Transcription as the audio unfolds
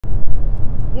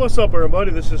What's up,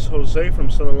 everybody? This is Jose from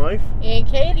Southern Life. And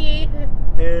Katie.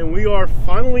 And we are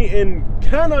finally in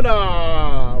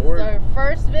Canada. This is our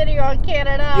first video on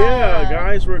Canada. Yeah,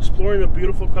 guys, we're exploring the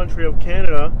beautiful country of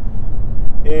Canada.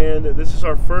 And this is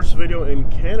our first video in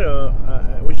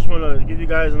Canada. We just want to give you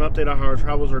guys an update on how our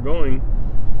travels are going.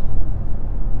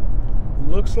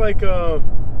 Looks like we're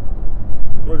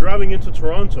driving into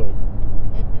Toronto.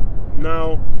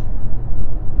 Now,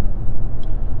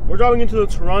 we're driving into the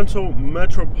Toronto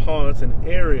metropolitan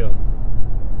area.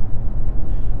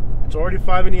 It's already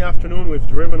 5 in the afternoon. We've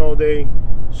driven all day,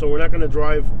 so we're not going to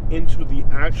drive into the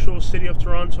actual city of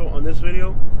Toronto on this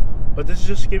video. But this is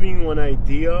just giving you an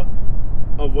idea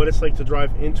of what it's like to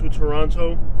drive into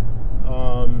Toronto.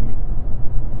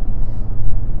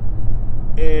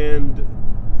 And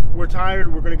we're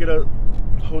tired. We're going to get a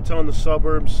hotel in the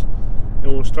suburbs,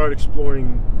 and we'll start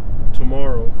exploring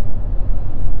tomorrow.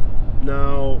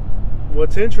 Now,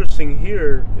 what's interesting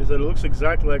here is that it looks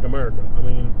exactly like America. I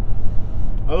mean,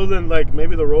 other than like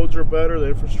maybe the roads are better, the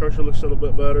infrastructure looks a little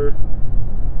bit better,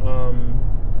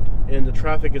 and the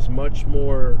traffic is much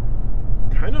more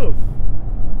kind of,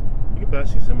 you can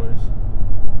pass these semis,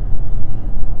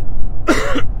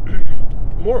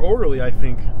 more orderly, I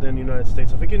think, than the United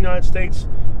States. I think in the United States,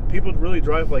 people really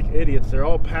drive like idiots. They're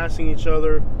all passing each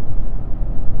other.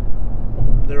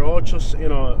 They're all just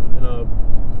in a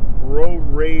road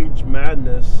rage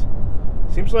madness.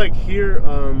 Seems like here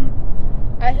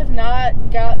I have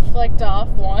not got flicked off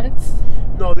once.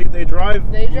 No, they drive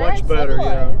much better. Civilized.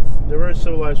 Yeah, they're very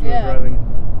civilized when they're driving.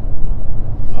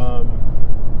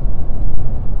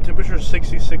 Temperature is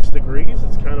 66 degrees.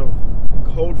 It's kind of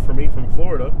cold for me from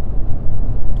Florida.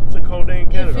 It's a cold day in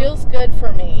Canada. It feels good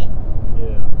for me.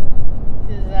 Yeah.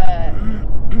 Because I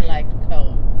like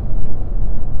cold.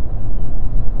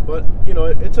 But, you know,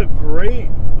 it's a great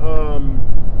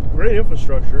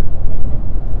infrastructure.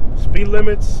 Speed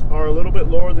limits are a little bit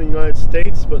lower than the United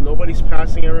States, but nobody's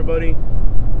passing everybody.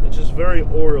 It's just very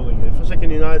orderly. It feels like in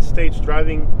the United States,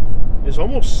 driving is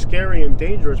almost scary and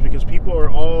dangerous because people are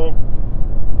all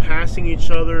passing each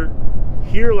other.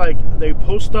 Here, like, they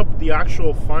post up the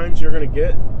actual fines you're going to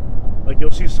get. Like,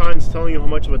 you'll see signs telling you how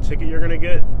much of a ticket you're going to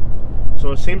get.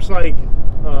 So it seems like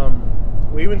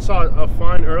we even saw a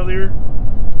fine earlier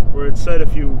where it said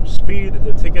if you speed,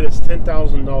 the ticket is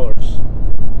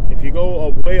 $10,000. If you go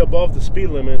way above the speed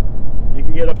limit, you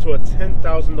can get up to a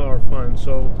 $10,000 fine.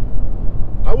 So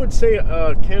I would say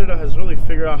Canada has really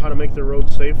figured out how to make their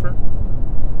roads safer.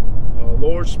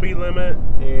 Lower speed limit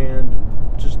and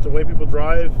just the way people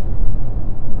drive.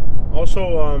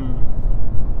 Also,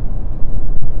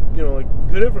 you know, like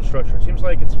good infrastructure. It seems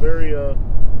like it's very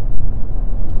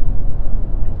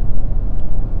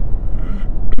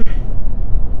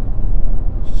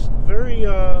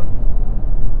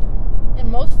And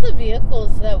most of the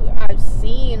vehicles that I've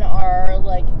seen are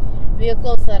like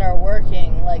vehicles that are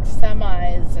working, like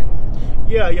semis and...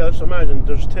 Yeah, just imagine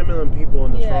there's 10 million people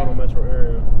in the Toronto metro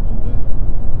area.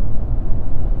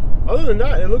 Other than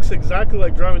that, it looks exactly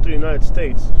like driving through the United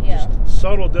States. Yeah. Just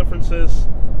subtle differences.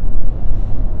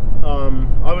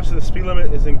 Obviously the speed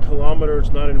limit is in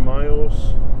kilometers, not in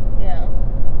miles. Yeah.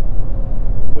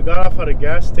 We got off at a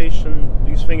gas station.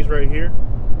 These things right here,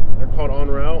 they're called En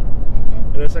Route.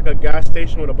 And it's like a gas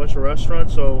station with a bunch of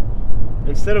restaurants. So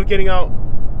instead of getting out,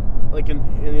 like in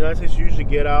the United States, you usually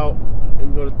get out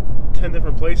and go to 10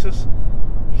 different places.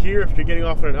 Here, if you're getting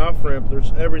off at an off-ramp,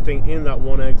 there's everything in that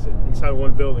one exit, inside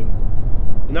one building.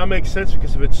 And that makes sense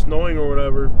because if it's snowing or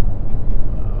whatever,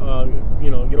 you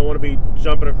know, you don't want to be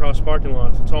jumping across parking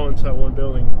lots. It's all inside one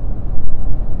building.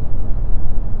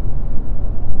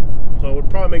 So it would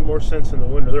probably make more sense in the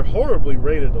winter. They're horribly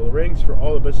rated, though. The ratings for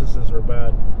all the businesses are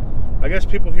bad. I guess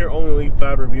people here only leave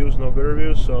bad reviews, no good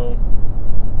reviews, so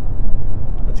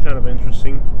that's kind of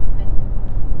interesting.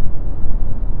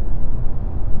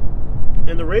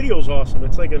 And the radio's awesome.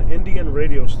 It's like an Indian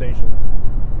radio station.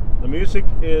 The music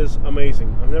is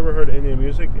amazing. I've never heard Indian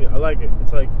music. I like it.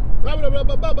 It's like blah, blah, blah,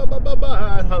 blah, blah, blah, blah,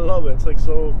 blah. I love it. It's like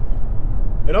so.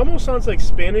 It almost sounds like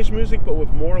Spanish music, but with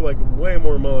more, like, way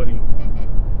more melody.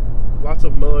 Lots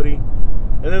of melody.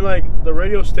 And then, like, the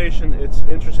radio station, it's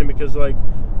interesting because, like,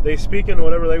 they speak in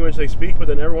whatever language they speak, but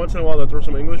then every once in a while they'll throw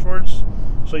some English words.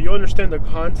 So you understand the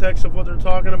context of what they're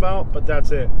talking about, but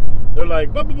that's it. They're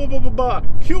like, ba ba ba ba ba ba,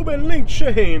 Cuban link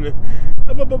chain,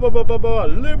 ba ba ba ba ba ba,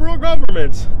 liberal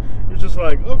government. You're just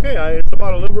like, okay, it's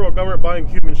about a liberal government buying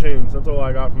Cuban chains. That's all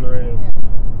I got from the radio.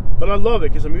 But I love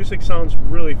it because the music sounds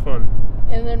really fun.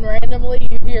 And then randomly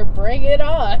you hear, bring it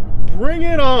on. Bring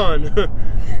it on.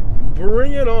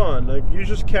 Bring it on. Like, you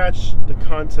just catch the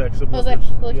context of what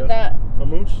Look at that. A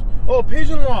moose? Oh, a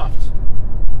pigeon loft.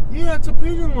 Yeah, that's a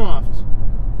pigeon loft.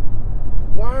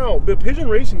 Wow, but pigeon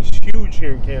racing's huge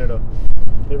here in Canada.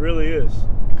 It really is.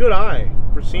 Good eye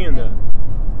for seeing that.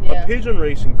 Yeah. A pigeon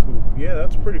racing coop. Yeah,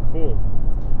 that's pretty cool.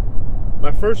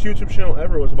 My first YouTube channel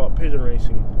ever was about pigeon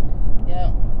racing.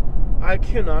 Yeah. I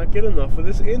cannot get enough of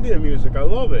this Indian music. I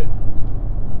love it.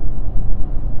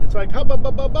 It's like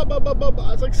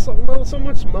it's like so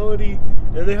much melody,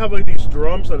 and they have like these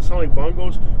drums that sound like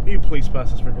bongos. Can you please pass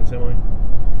this freaking semi?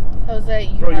 Jose,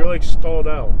 You're like stalled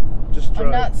out. Just drive.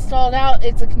 I'm not stalled out.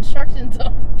 It's a construction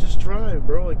zone. Just drive,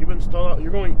 bro. Like, you've been stalled out.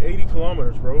 You're going 80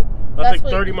 kilometers, bro. That's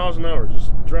like 30 miles an hour.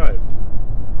 Just drive.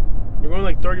 You're going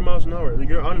like 30 miles an hour.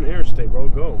 You're on an interstate, bro.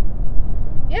 Go.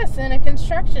 Yes, in a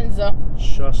construction zone.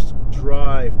 Just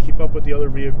drive. Keep up with the other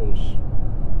vehicles.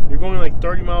 You're going like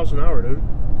 30 miles an hour, dude.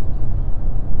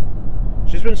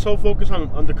 She's been so focused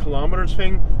on the kilometers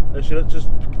thing that she just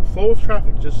flow with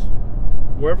traffic. Just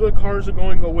wherever the cars are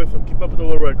going, go with them. Keep up with the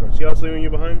little red car. See how it's leaving you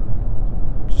behind?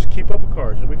 Just keep up with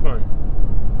cars. It'll be fine.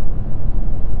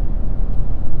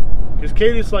 Because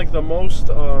Katie's like the most,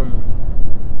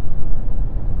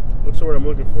 what's the word I'm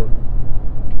looking for?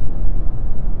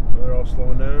 They're all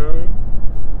slowing down.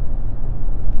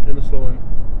 Getting to slow in.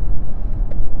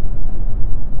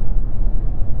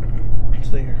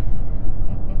 Stay here.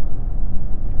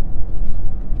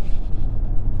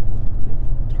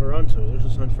 Toronto. There's a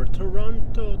sign for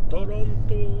Toronto.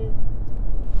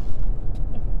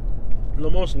 The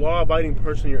most law-abiding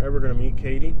person you're ever going to meet,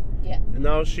 Katie. Yeah. And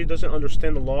now she doesn't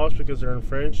understand the laws because they're in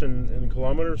French and in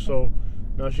kilometers. So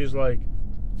now she's like,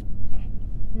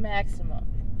 maximum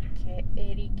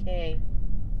 80K.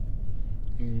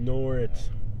 Ignore it.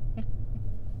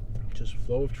 Just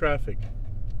flow of traffic.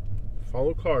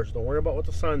 Follow cars. Don't worry about what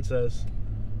the sign says.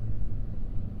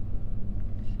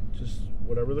 Just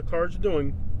whatever the cars are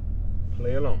doing,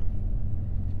 play along.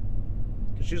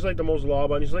 Cause she's like the most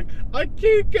law-abiding. She's like, I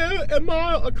can't get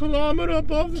a kilometer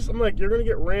above this. I'm like, you're gonna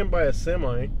get rammed by a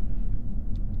semi.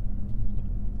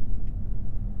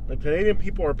 Like, Canadian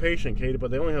people are patient, Katie, but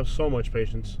they only have so much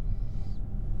patience.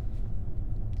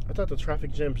 I thought the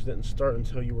traffic jams didn't start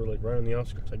until you were like right on the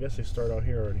outskirts. I guess they start out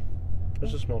here already.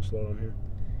 There's a small slowdown here.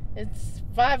 It's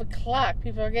 5 o'clock.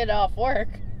 People are getting off work.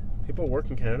 People work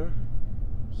in Canada?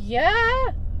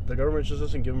 Yeah. The government just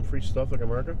doesn't give them free stuff like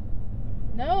America?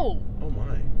 No. Oh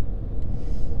my.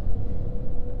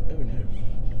 Oh no.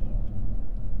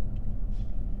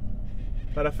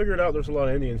 But I figured out there's a lot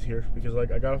of Indians here because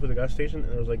like I got off at the gas station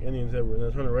and there was like Indians everywhere. And I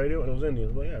turned on the radio and it was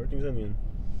Indians. I'm like, yeah, everything's Indian.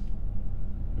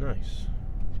 Nice.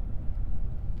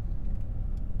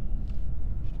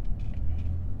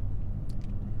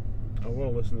 I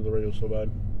want to listen to the radio so bad.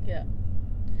 Yeah.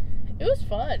 It was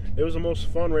fun. It was the most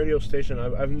fun radio station.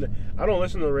 I don't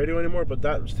listen to the radio anymore, but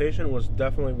that station was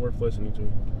definitely worth listening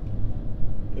to.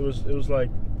 It was like,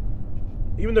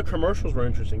 even the commercials were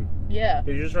interesting. Yeah.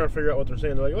 You're just trying to figure out what they're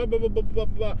saying. They're like, blah, blah, blah, blah,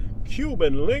 blah,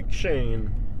 Cuban link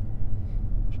chain.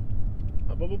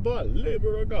 Blah, blah, blah, blah,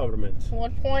 liberal government. At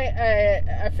one point,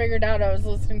 I figured out I was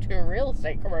listening to a real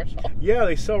estate commercial. Yeah,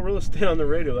 they sell real estate on the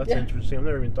radio. That's interesting. I've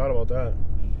never even thought about that.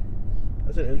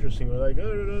 That's an interesting one. Like,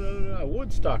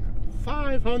 Woodstock,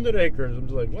 500 acres. I'm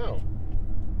just like, wow.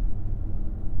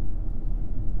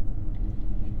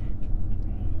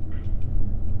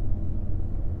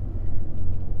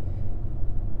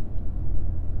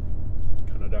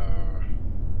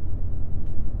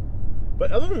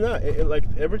 But other than that, like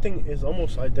everything is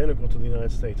almost identical to the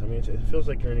United States. I mean, it feels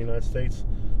like you're in the United States.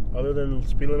 Other than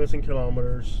speed limits in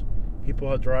kilometers,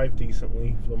 people drive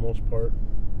decently for the most part.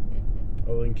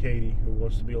 Other than Katie, who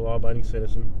wants to be a law-abiding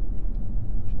citizen.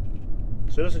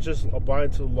 She doesn't just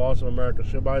abide to the laws of America;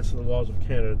 she abides to the laws of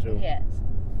Canada too. Yes.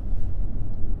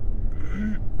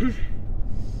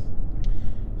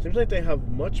 Seems like they have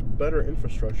much better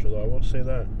infrastructure, though. I will say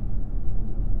that.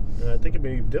 And I think it'd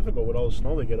be difficult with all the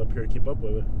snow they get up here to keep up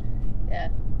with it. Yeah.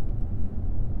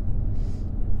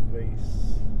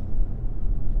 Vase.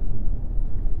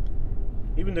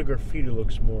 Even the graffiti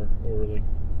looks more orderly.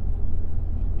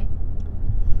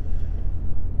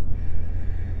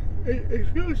 It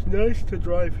feels nice to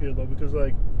drive here, though, because,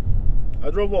 like,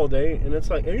 I drove all day, and it's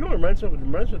like, and you know what it reminds me of? It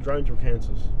reminds me of driving through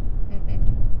Kansas.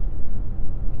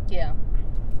 Yeah.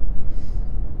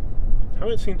 I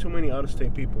haven't seen too many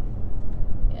out-of-state people.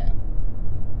 Yeah.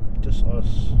 Just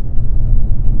us.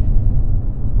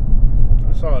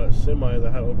 I saw a semi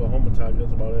that had Oklahoma tag.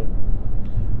 That's about it.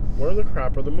 Where the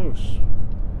crap are the moose?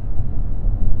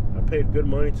 I paid good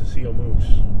money to see a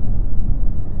moose.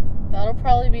 That'll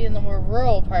probably be in the more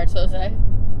rural parts, Jose.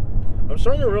 I'm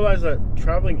starting to realize that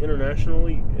traveling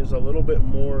internationally is a little bit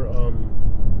more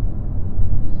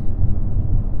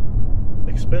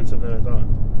expensive than I thought.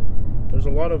 There's a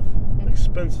lot of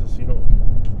expenses you don't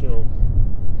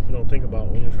think about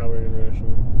when you're traveling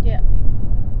internationally. Yeah.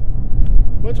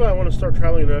 That's why I want to start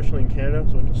traveling internationally in Canada,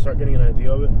 so we can start getting an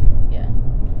idea of it. Yeah.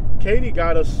 Katie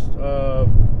got us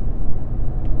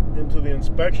into the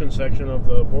inspection section of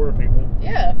the border people.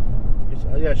 Yeah.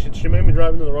 Yeah, she made me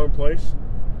drive into the wrong place,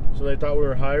 so they thought we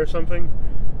were high or something,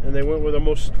 and they went with the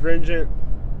most stringent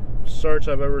search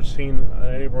I've ever seen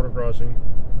at any border crossing.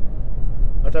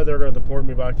 I thought they were going to deport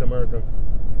me back to America.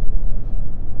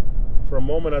 For a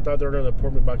moment, I thought they were going to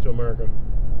deport me back to America,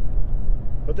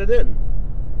 but they didn't.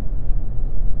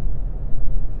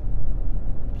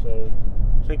 So,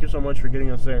 thank you so much for getting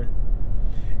us there.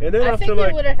 And then I after think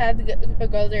we would have had to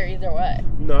go there either way.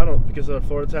 No, I don't, because of the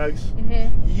Florida tags.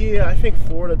 Mm-hmm. Yeah, I think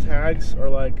Florida tags are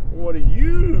like, what are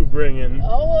you bringing?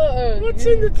 Oh, what's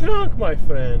in the trunk, my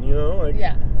friend? You know, like,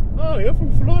 yeah. Oh, you're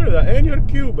from Florida and you're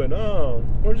Cuban. Oh,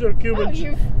 where's your Cuban? Oh,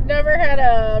 you've never had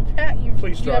a pet. You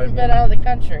haven't been out of the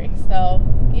country, so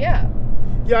yeah.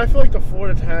 Yeah, I feel like the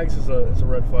Florida tags is a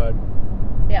red flag.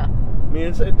 Yeah. I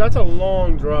mean, that's a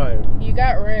long drive. You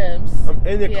got rims.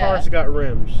 And the cars got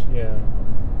rims. Yeah.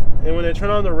 And when they turn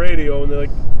on the radio and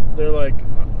they're like,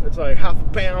 it's like half a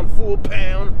pound, full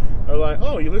pound. They're like,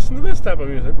 oh, you listen to this type of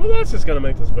music. Well, that's just gonna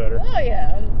make this better. Oh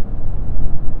yeah.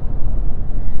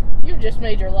 You just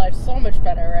made your life so much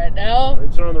better right now. They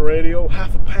turn on the radio,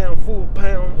 half a pound, full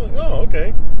pound. Like, oh,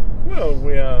 okay. Well,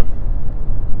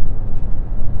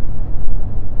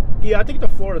 yeah, I think the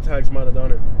Florida tags might have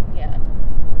done it. Yeah.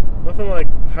 Nothing like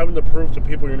having to prove to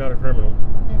people you're not a criminal.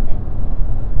 Mm-hmm.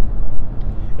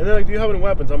 And they're like, do you have any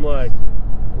weapons? I'm like,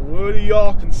 what do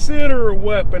y'all consider a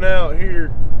weapon out here?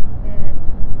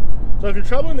 Mm-hmm. So if you're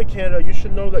traveling to Canada, you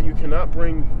should know that you cannot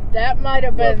bring That might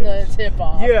have been the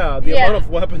tip-off. Yeah, the amount of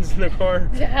weapons in the car.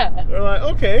 Yeah. They're like,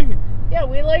 okay. Yeah,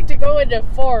 we like to go into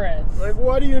forests. Like,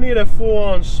 why do you need a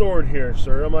full-on sword here,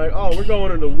 sir? I'm like, oh, we're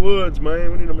going in the woods,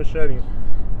 man. We need a machete.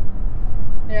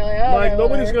 They're like, oh, like,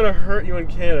 nobody's going to hurt you in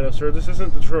Canada, sir. This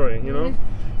isn't Detroit, you know?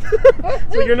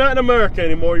 So you're not in America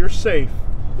anymore. You're safe.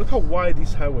 Look how wide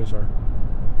these highways are.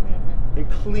 Mm-hmm.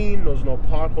 And clean. There's no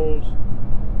potholes.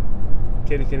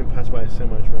 Katie's getting passed by a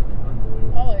semi-truck.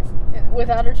 Unbelievable. Oh,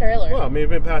 without a trailer. Well, I mean, I've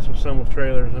been passed with some with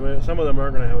trailers. I mean, some of them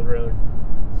aren't going to have a trailer.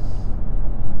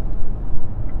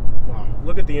 Wow.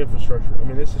 Look at the infrastructure. I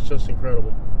mean, this is just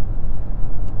incredible.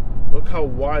 Look how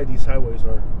wide these highways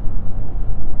are.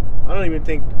 I don't even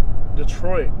think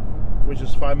Detroit, which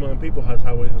is 5 million people, has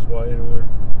highways this wide anywhere.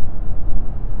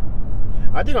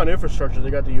 I think on infrastructure they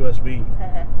got the USB.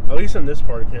 At least in this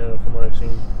part of Canada, from what I've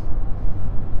seen.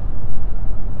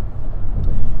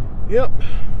 Yep.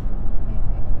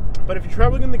 But if you're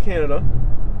traveling into Canada,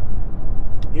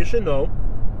 you should know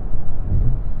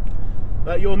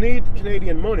that you'll need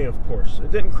Canadian money, of course.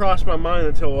 It didn't cross my mind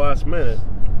until the last minute.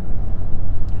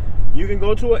 You can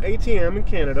go to an ATM in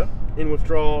Canada and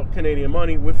withdraw Canadian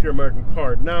money with your American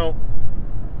card. Now,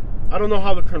 I don't know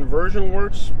how the conversion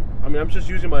works. I mean, I'm just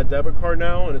using my debit card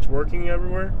now, and it's working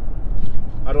everywhere.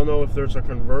 I don't know if there's a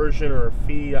conversion or a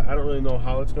fee. I don't really know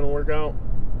how it's going to work out.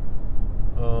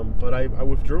 But I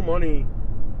withdrew money.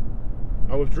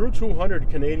 I withdrew 200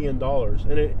 Canadian dollars,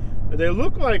 and they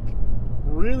look like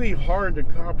really hard to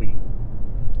copy.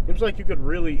 Seems like you could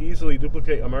really easily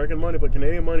duplicate American money, but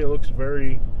Canadian money looks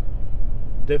very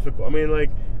difficult. I mean, like,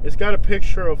 it's got a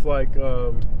picture of like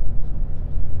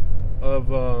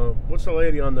what's the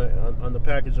lady on the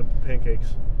package of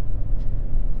pancakes?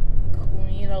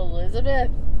 Queen Elizabeth.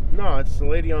 No, it's the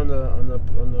lady on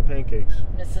the pancakes.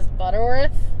 Mrs.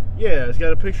 Butterworth. Yeah, it's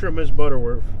got a picture of Miss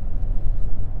Butterworth.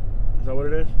 Is that what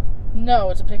it is? No,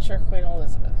 it's a picture of Queen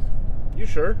Elizabeth. You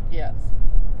sure? Yes.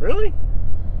 Really?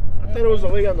 I thought it was the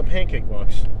lady on the pancake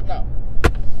box. No.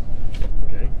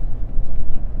 Okay.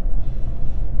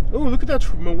 Oh, look at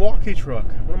that Milwaukee truck.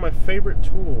 One of my favorite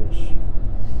tools.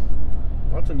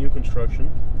 Lots of new construction.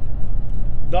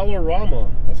 Dollarama.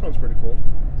 That sounds pretty cool.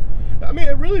 I mean,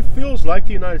 it really feels like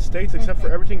the United States, except for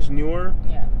everything's newer.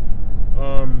 Yeah.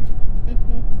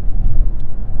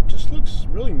 Just looks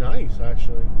really nice,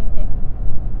 actually.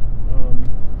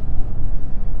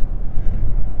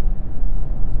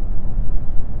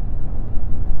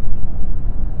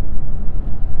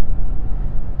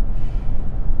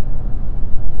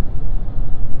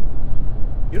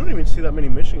 You don't even see that many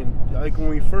Michigan. Like when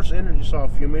we first entered, you saw a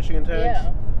few Michigan tags.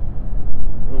 Yeah.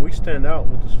 Well, we stand out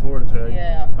with this Florida tag.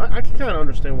 Yeah. I can kind of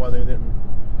understand why they didn't.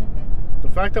 The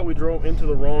fact that we drove into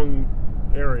the wrong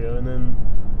area and then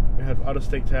we had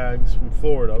out-of-state tags from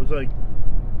Florida. I was like,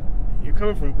 you're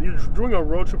doing a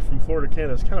road trip from Florida to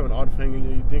Canada. It's kind of an odd thing.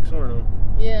 You think so or no?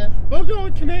 Yeah. Well,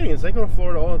 Canadians, they go to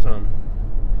Florida all the time.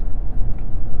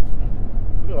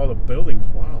 Look Look at all the buildings.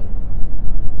 Wow.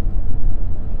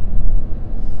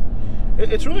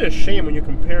 It's really a shame when you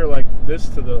compare like this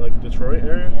to the like Detroit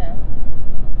area. Yeah.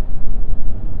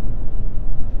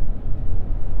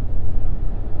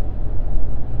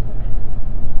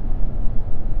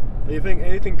 Do you think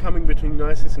anything coming between the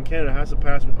United States and Canada has to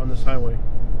pass on this highway?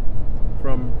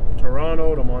 From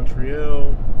Toronto to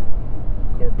Montreal,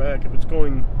 Quebec. If it's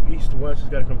going east to west, it's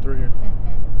got to come through here.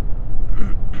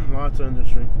 Mm-hmm. Lots of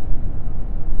industry.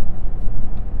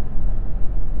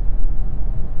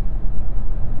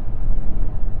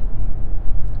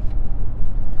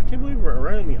 I can't believe we're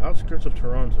right on the outskirts of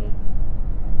Toronto.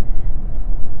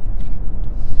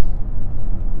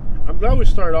 I'm glad we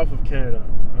started off with Canada.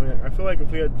 I mean, I feel like if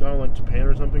we had gone like Japan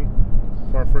or something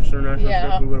for our first international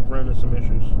trip, we would have run into some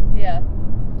issues. Yeah.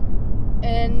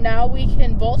 And now we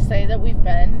can both say that we've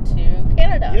been to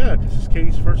Canada. Yeah, because it's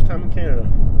Katie's first time in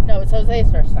Canada. No, it's Jose's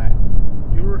first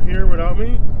time. You were here without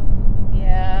me?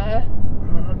 Yeah.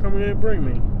 How come you didn't bring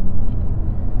me?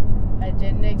 I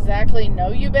didn't exactly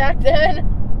know you back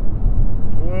then.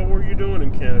 What were you doing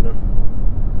in Canada?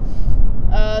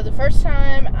 The first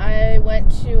time I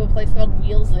went to a place called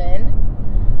Wheels Inn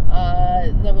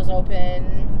that was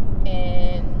open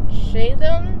in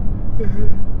Chatham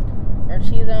or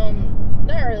Cheatham,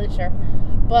 not really sure,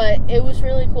 but it was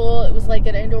really cool. It was like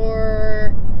an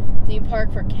indoor theme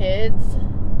park for kids.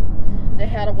 They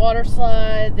had a water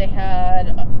slide, they had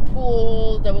a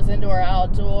pool that was indoor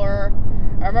outdoor.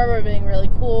 I remember it being really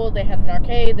cool. They had an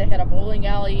arcade, they had a bowling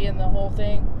alley and the whole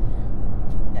thing.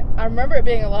 I remember it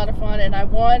being a lot of fun, and I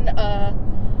won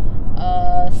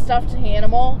a stuffed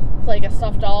animal, like a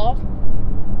stuffed doll,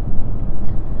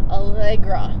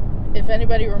 Allegra. If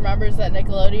anybody remembers that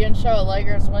Nickelodeon show,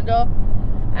 Allegra's Window,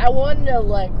 I won an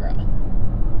Allegra.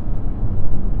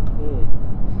 Cool.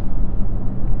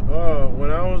 When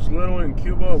I was little in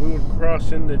Cuba, we would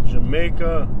cross into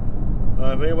Jamaica.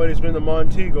 If anybody's been to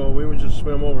Montego, we would just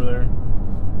swim over there.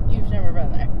 You've never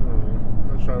been there.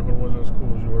 My childhood wasn't as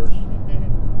cool as yours.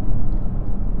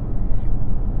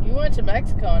 You went to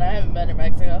Mexico, and I haven't been to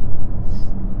Mexico.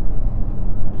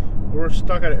 We were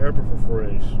stuck at an airport for 4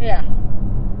 days. Yeah.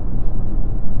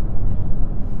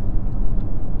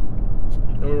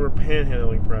 And we were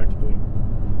panhandling practically.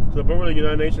 To the point where the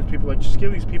United Nations people were like, just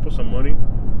give these people some money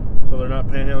so they're not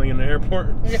panhandling in the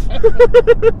airport.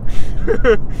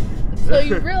 So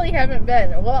you really haven't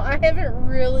been. Well, I haven't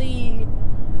really.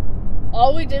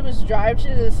 All we did was drive to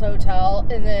this hotel,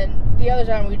 and then the other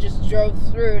time we just drove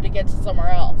through to get to somewhere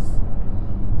else.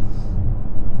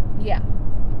 Yeah.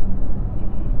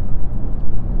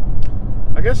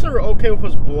 I guess they're okay with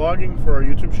us blogging for our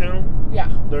YouTube channel. Yeah.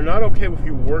 They're not okay with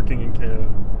you working in Canada.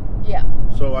 Yeah.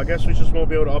 So I guess we just won't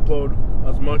be able to upload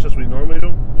as much as we normally do.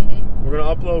 Mm-hmm. We're going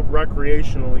to upload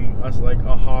recreationally as like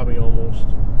a hobby almost.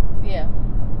 Yeah.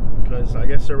 Because I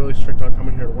guess they're really strict on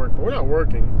coming here to work. But we're not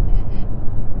working. Mm-mm.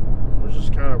 We're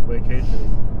just kind of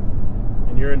vacationing.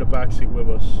 And you're in the backseat with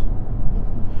us.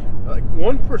 Like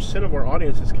 1% of our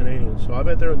audience is Canadian. So I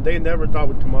bet they never thought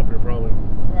we'd come up here probably.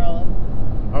 Probably.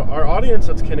 Our audience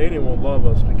that's Canadian will love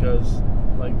us because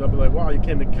like they'll be like, wow, you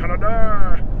came to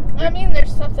Canada. I mean, there's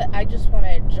stuff that I just want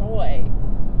to enjoy.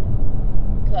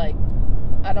 Like,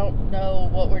 I don't know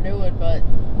what we're doing, but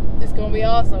it's going to be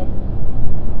awesome.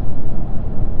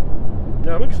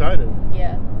 Yeah, I'm excited.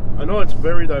 Yeah. I know it's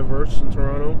very diverse in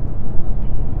Toronto.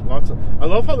 I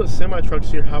love how the semi-trucks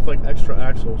here have like extra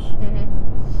axles.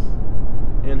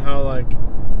 Mm-hmm. And how like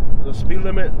the speed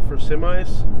limit for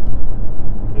semis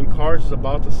in cars is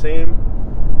about the same.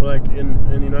 Like in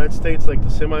the United States, like the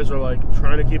semis are like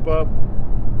trying to keep up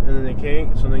and then they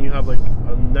can't, so then you have like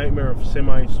a nightmare of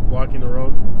semis blocking the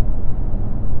road.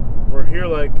 Where here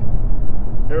like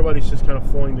everybody's just kind of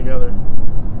flowing together.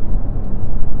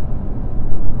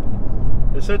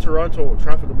 They said Toronto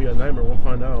traffic will be a nightmare. We'll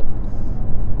find out.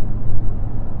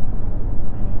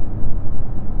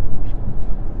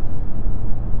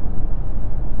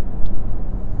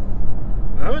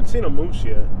 I haven't seen a moose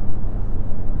yet.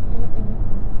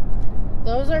 Mm-mm.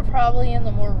 Those are probably in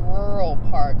the more rural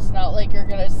parts, not like you're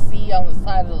going to see on the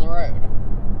side of the road.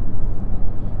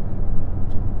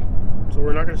 So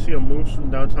we're not going to see a moose in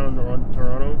downtown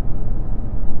Toronto?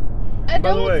 I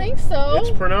don't think so. It's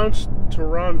pronounced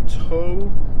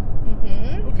Toronto.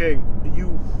 Mm-hmm. Okay,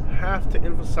 you have to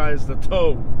emphasize the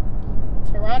toe.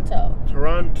 Toronto.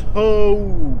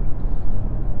 Toronto.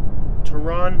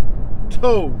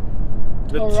 Toronto.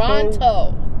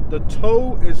 Toronto. The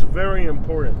toe is very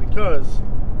important because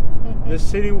this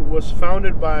city was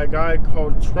founded by a guy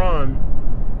called Tron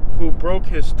who broke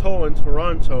his toe in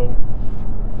Toronto.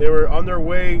 They were on their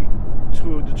way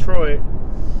to Detroit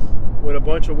with a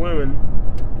bunch of women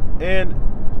and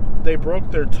they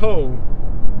broke their toe.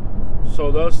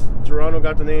 So thus, Toronto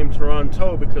got the name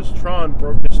Toronto because Tron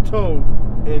broke his toe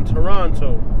in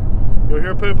Toronto. You'll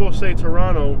hear people say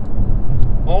Toronto.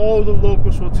 All the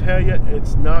locals will tell you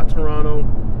it's not Toronto.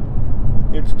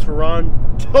 It's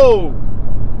Toronto.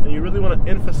 And you really want to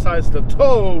emphasize the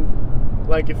toe,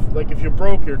 like if you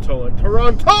broke your toe, like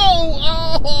Toronto.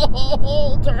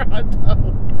 Oh,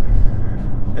 Toronto.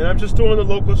 And I'm just doing the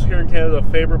locals here in Canada a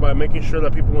favor by making sure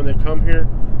that people, when they come here,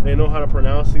 they know how to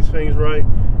pronounce these things right.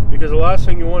 Because the last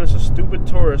thing you want is a stupid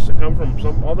tourist to come from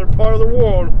some other part of the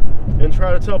world and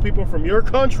try to tell people from your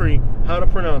country how to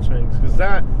pronounce things. Because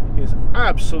that is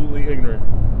absolutely ignorant.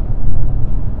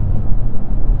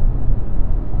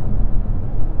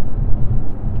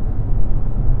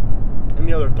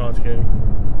 Any other thoughts, Katie?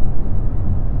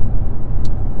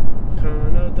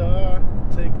 Canada,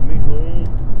 take me home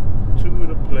to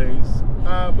the place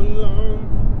I belong.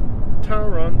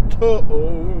 Toronto.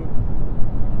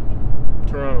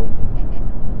 Toronto.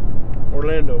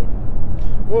 Orlando.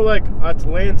 Well, like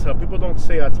Atlanta. People don't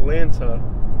say Atlanta.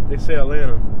 They say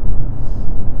Atlanta.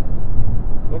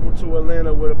 Welcome to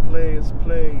Atlanta where the players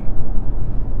play.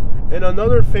 And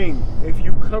another thing, if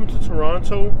you come to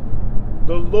Toronto,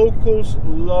 the locals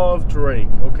love Drake,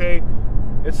 okay?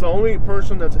 It's the only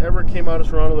person that's ever came out of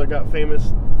Toronto that got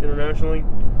famous internationally.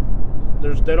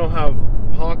 They don't have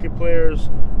hockey players.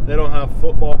 They don't have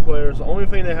football players. The only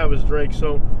thing they have is Drake.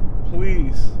 So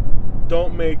please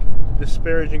don't make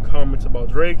disparaging comments about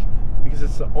Drake because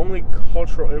it's the only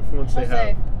cultural influence they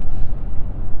have.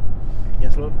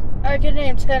 Yes, love? I could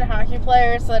name 10 hockey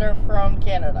players that are from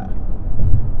Canada.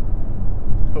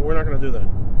 But we're not going to do that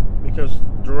because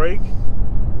Drake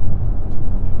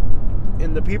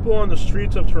and the people on the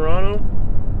streets of Toronto,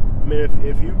 I mean,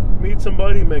 if you meet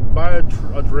somebody, buy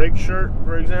a Drake shirt,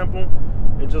 for example,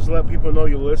 and just let people know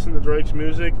you listen to Drake's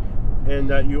music and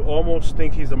that you almost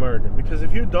think he's American. Because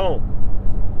if you don't,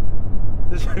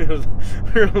 we're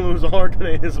going to lose all our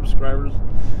Canadian subscribers.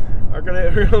 We're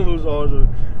going to lose all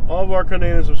of our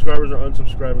Canadian subscribers are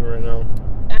unsubscribing right now.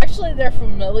 Actually, they're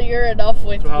familiar enough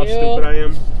with how stupid I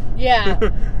am? Yeah.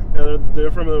 Yeah,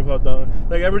 they're familiar with how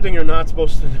like everything you're not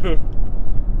supposed to do.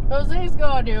 Jose's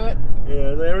gonna do it.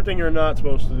 Yeah, everything you're not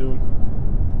supposed to do.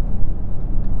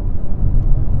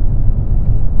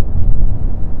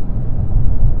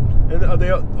 And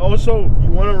they also, you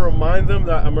want to remind them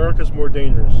that America's more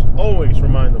dangerous. Always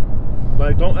remind them.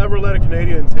 Like, don't ever let a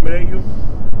Canadian intimidate you.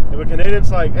 If a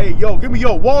Canadian's like, hey, yo, give me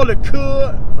your wallet,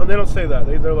 cut. And they don't say that.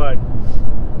 They're like,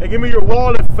 hey, give me your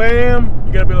wallet, fam.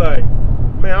 You gotta be like,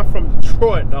 man, I'm from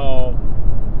Detroit, dawg.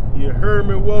 You heard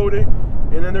me, Wody?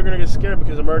 And then they're gonna get scared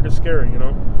because America's scary, you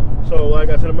know? So, like,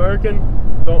 as an American,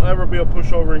 don't ever be a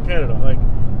pushover in Canada. Like,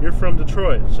 you're from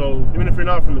Detroit, so even if you're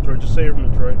not from Detroit, just say you're from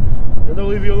Detroit, and they'll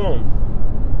leave you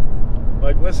alone.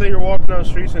 Like, let's say you're walking down the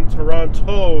streets in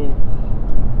Toronto,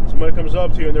 somebody comes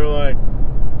up to you and they're like,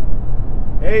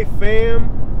 hey, fam,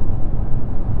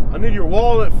 I need your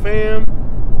wallet, fam.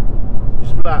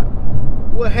 Just be like,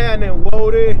 what happening,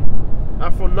 Wody?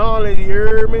 I'm from knowledge, you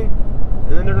hear me?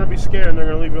 And then they're gonna be scared and they're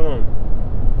gonna leave you alone.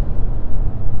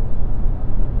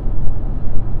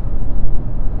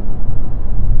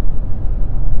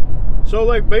 So,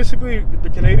 like, basically, the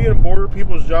Canadian border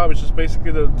people's job is just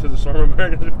basically to disarm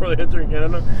Americans before they enter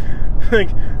Canada. Like,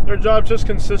 their job just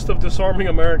consists of disarming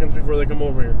Americans before they come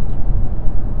over here.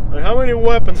 Like, how many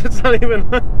weapons? It's not even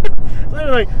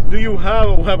like, do you have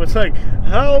a weapon? It's like,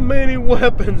 how many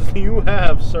weapons do you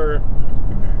have, sir?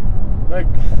 Like,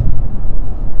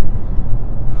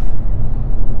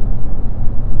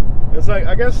 it's like,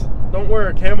 I guess, don't wear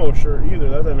a camo shirt either.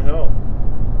 That doesn't help.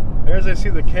 I guess they see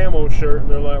the camo shirt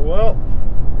and they're like, well,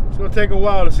 it's going to take a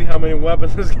while to see how many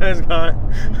weapons this guy's got.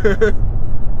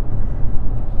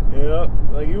 Yeah,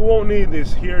 like, you won't need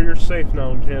these here. You're safe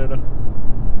now in Canada.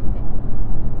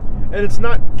 And it's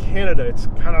not Canada, it's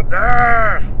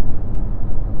Canada.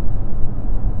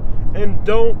 And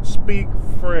don't speak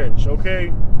French,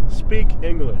 okay? Speak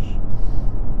English.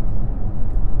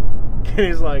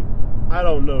 Kenny's like, I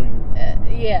don't know you.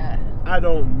 Yeah. I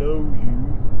don't know you.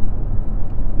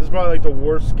 This is probably like the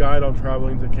worst guide on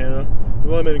traveling to Canada.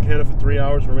 We've only been in Canada for 3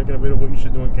 hours. We're making a video of what you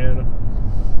should do in Canada.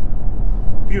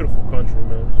 Beautiful country,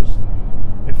 man.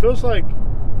 It feels like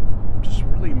just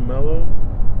really mellow.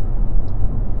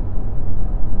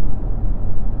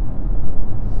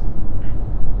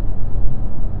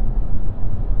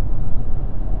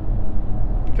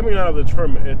 Coming out of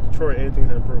Detroit, anything's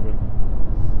an improvement.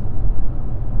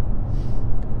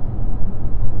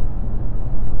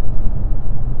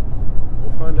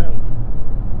 We'll find out.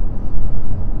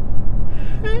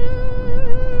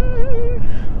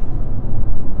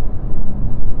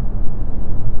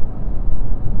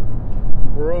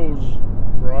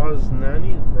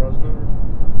 Brosnan.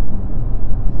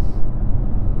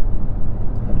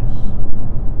 Nice.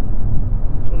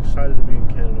 I'm so excited to be in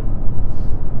Canada.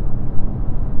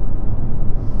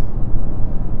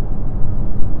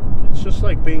 It's just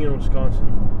like being in Wisconsin,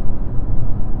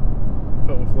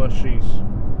 but with less cheese.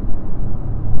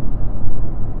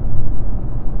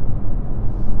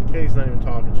 Kay's not even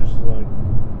talking, just like,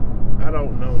 I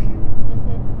don't know you.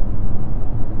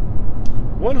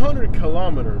 100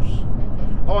 kilometers.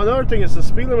 Oh, another thing is the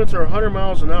speed limits are 100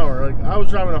 miles an hour. Like, I was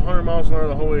driving 100 miles an hour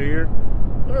the whole way here.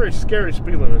 Very scary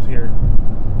speed limits here.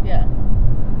 Yeah.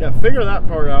 Yeah, figure that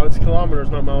part out. It's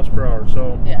kilometers, not miles per hour.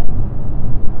 So. Yeah.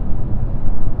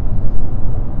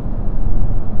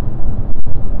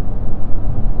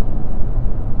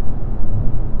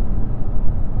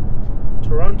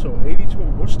 Toronto, 82.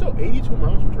 We're still 82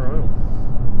 miles from Toronto.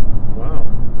 Wow.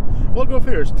 Well, go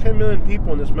figure. There's 10 million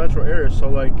people in this metro area, so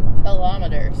like.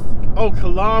 Kilometers. Oh,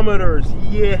 kilometers.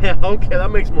 Yeah. Okay,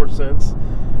 that makes more sense.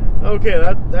 Okay,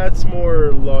 that's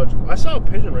more logical. I saw a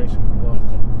pigeon racing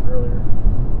earlier.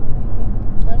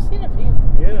 I've seen a few.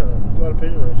 Yeah, there's a lot of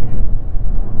pigeon racing here.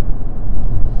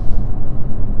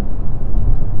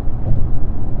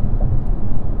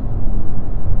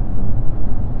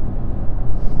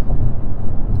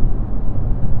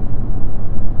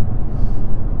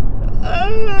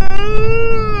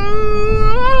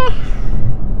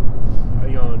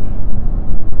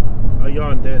 I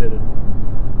yawned dead at it.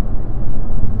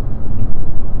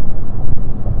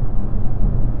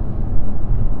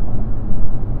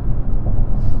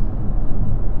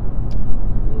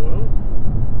 Well,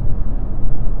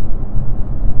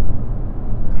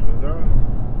 Canada.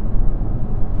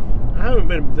 I haven't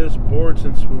been this bored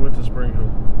since we went to Spring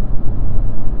Hill.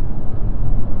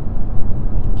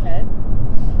 Okay.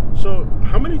 So,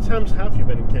 how many times have you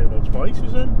been in Canada? Twice, you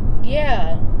said?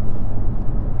 Yeah.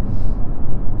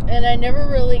 And I never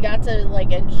really got to,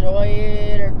 like, enjoy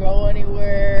it or go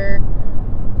anywhere.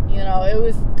 You know, it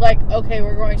was like, okay,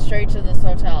 we're going straight to this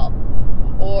hotel.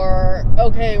 Or,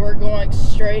 okay, we're going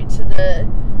straight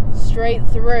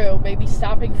through, maybe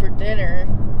stopping for dinner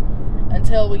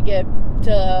until we get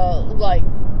to, like,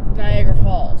 Niagara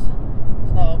Falls.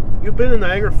 So. You've been in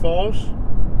Niagara Falls?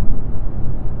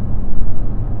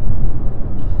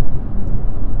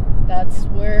 That's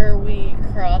where we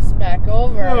crossed back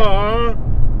over. Aww,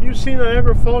 you've seen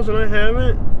Niagara Falls and I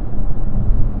haven't?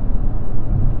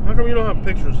 How come you don't have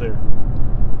pictures there?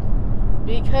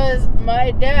 Because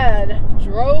my dad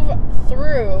drove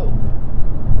through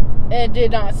and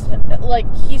did not,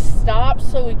 he stopped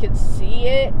so we could see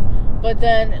it, but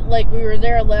then, we were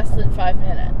there less than 5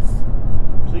 minutes.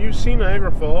 So you've seen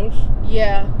Niagara Falls?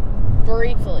 Yeah,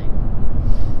 briefly.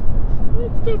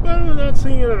 It's still better than not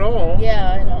seeing it at all.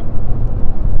 Yeah, I know.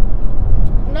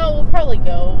 No, we'll probably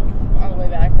go on the way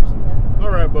back or something.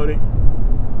 Alright, buddy.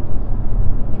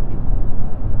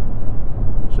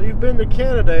 So you've been to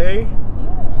Canada, eh?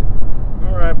 Yeah.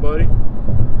 Alright, buddy.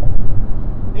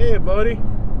 Yeah, buddy.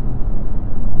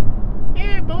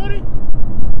 Yeah, buddy.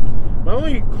 My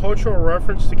only cultural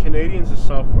reference to Canadians is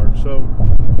South Park, so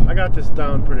I got this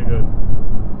down pretty good.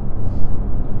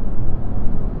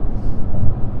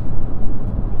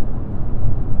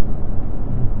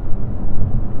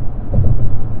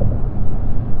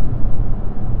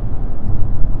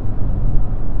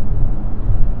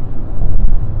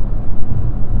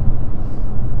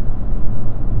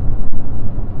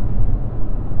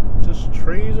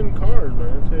 Trees and cars, man,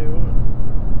 I tell you what.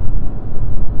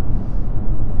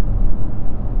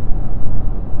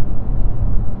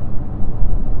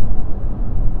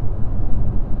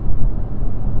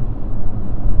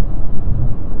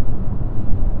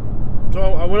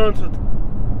 So I went on to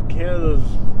Canada's,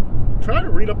 tried to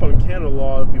read up on Canada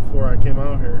law before I came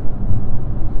out here.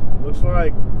 Looks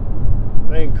like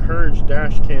they encourage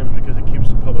dash cams because it keeps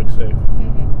the public safe.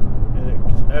 Mm-hmm.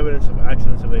 And it's evidence of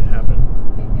accidents if they happen.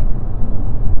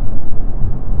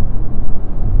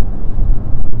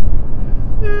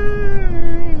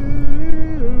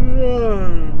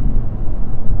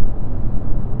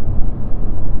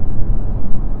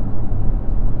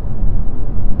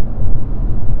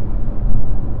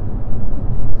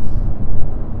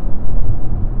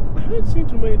 I haven't seen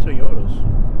too many Toyotas.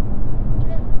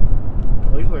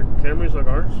 At least like Camrys like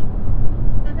ours.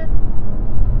 I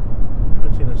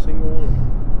haven't seen a single one.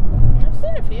 I've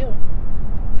seen a few.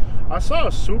 I saw a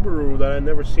Subaru that I'd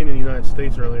never seen in the United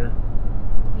States earlier.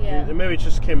 Yeah. It maybe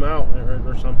just came out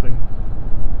or something.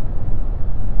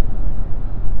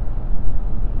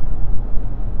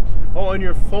 Oh, on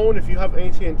your phone, if you have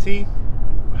AT&T, it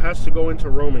has to go into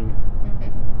roaming.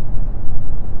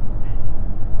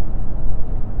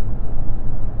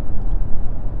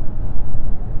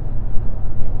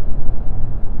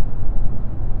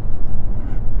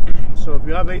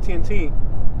 you have AT&T,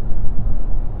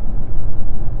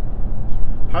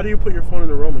 how do you put your phone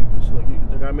into roaming? Is like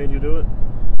the guy made you do it?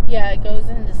 Yeah, it goes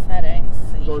into settings.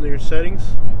 You go into your settings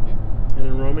and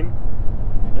then roaming,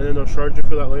 and then they'll charge you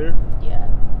for that later? Yeah.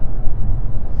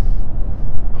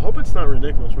 I hope it's not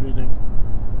ridiculous. What do you think?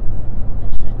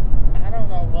 I don't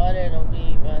know what it'll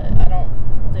be, but I don't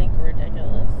think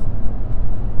ridiculous.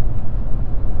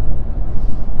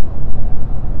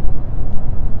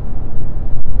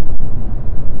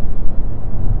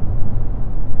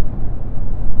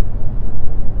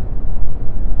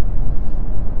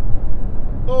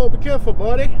 Oh, be careful,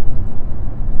 buddy.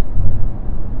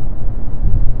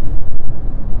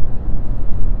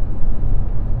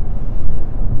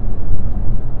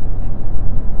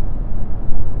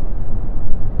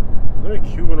 Are there any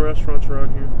Cuban restaurants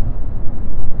around here?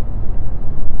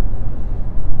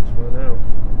 Let's find out.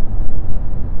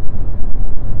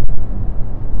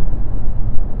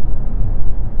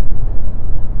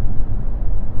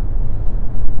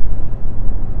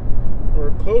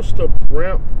 We're close to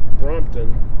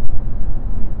Brompton.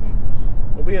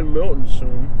 We'll be in Milton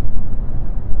soon.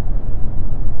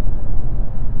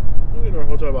 We'll be in our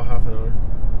hotel about half an hour.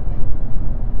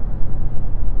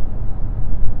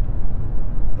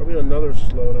 There'll be another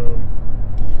slowdown.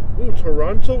 Ooh,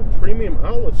 Toronto Premium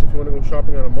Outlets if you want to go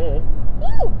shopping at a mall.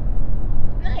 Ooh,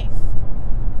 nice.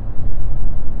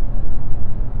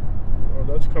 Oh,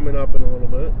 that's coming up in a little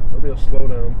bit. There'll be a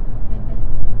slowdown.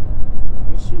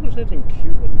 Let's see if there's anything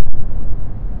Cuban.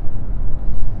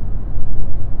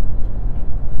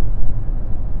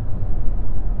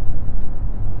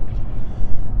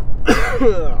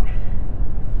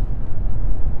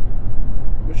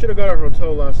 We should have got our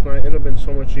hotel last night. It'd have been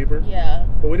so much cheaper. Yeah.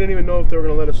 But we didn't even know if they were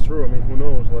going to let us through. I mean, who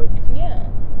knows? Like, Yeah.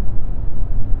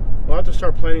 we'll have to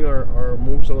start planning our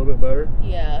moves a little bit better.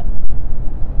 Yeah.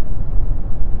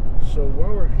 So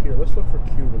while we're here, let's look for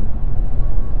Cuban.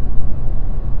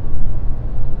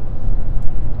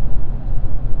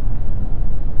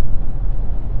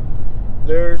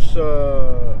 There's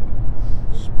a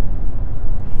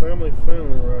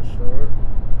family-friendly restaurant.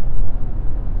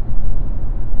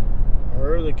 I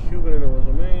heard the Cuban and it was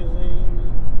amazing.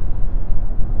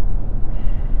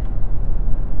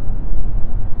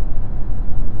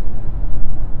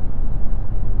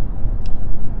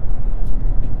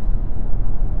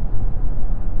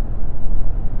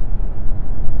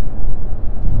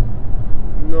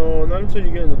 No, not until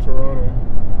you get into Toronto.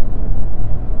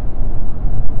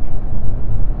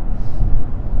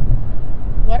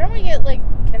 Why don't we get like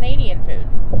Canadian food?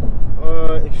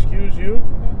 Excuse you?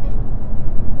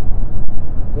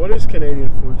 What is Canadian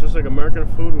food? Just like American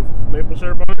food with maple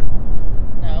syrup on it?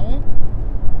 No.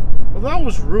 Well, that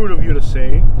was rude of you to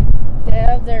say. They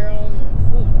have their own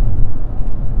food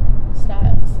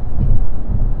styles.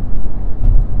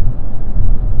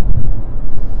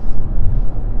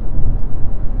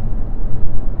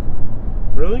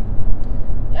 Really?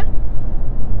 Yeah.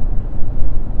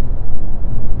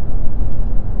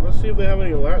 Let's see if they have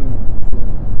any Latin food.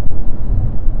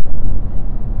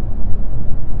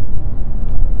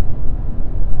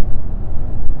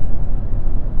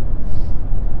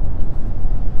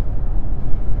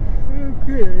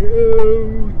 Okay,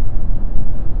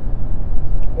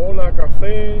 Hola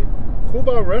Cafe,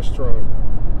 Cuba Restaurant,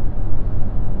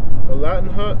 the Latin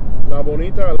Hut, La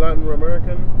Bonita, Latin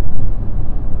American.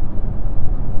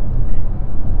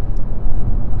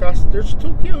 Gosh, there's a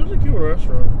Cuban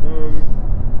restaurant.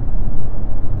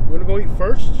 You wanna go eat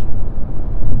first?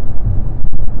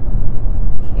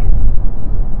 Sure.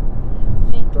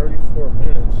 34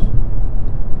 minutes.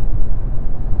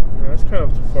 Yeah, that's kind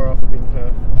of too far off the beaten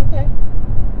path. Okay.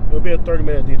 It'll be a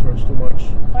 30-minute detour, it's too much.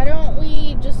 Why don't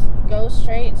we just go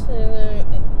straight to the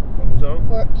hotel?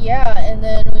 Yeah, and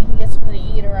then we can get something to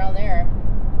eat around there.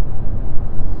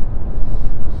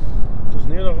 Because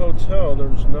near the hotel,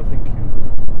 there's nothing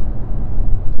Cuban.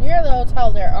 Near the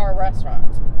hotel, there are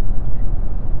restaurants.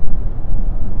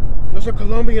 There's a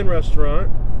Colombian restaurant.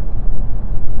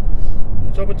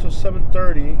 It's open till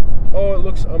 7:30. Oh, it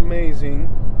looks amazing.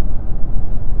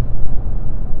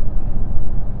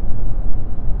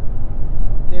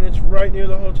 And it's right near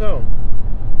the hotel.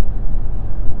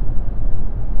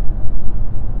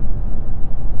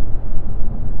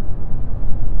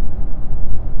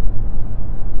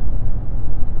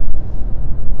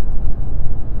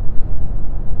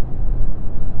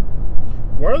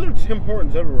 Why are there Tim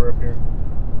Hortons everywhere up here?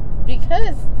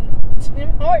 Because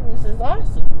Tim Hortons is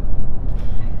awesome.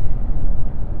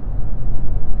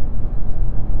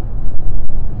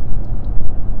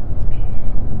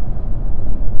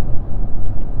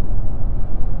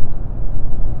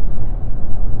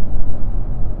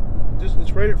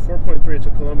 rated 4.3. It's a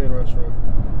Colombian restaurant.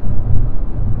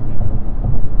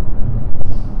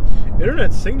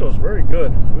 Internet signal is very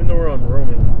good, even though we're on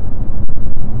roaming.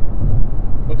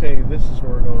 Okay, this is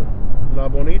where we're going. La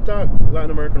Bonita Latin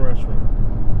American restaurant.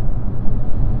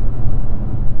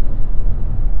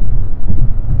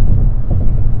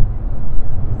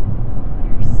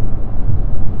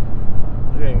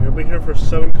 Okay, you'll be here for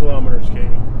 7 kilometers, Katie.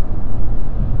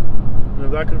 And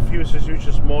if that confuses you,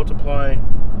 just multiply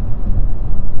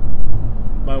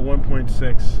by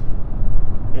 1.6.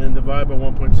 And then divide by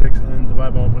 1.6, and then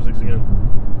divide by 1.6 again.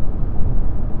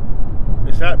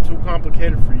 Is that too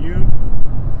complicated for you?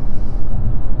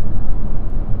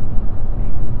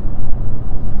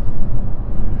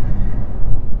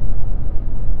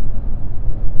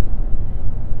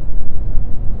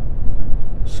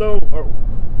 So,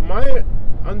 my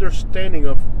understanding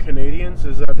of Canadians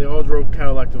is that they all drove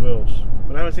Cadillac DeVilles,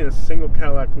 but I haven't seen a single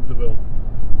Cadillac Coupe de Ville.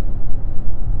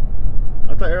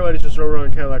 I thought everybody just drove around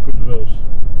in Cadillac Coupe de Villes.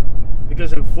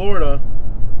 Because in Florida,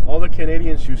 all the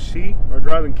Canadians you see are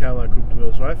driving Cadillac Coupe de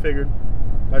Ville, so I figured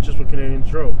that's just what Canadians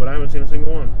drove, but I haven't seen a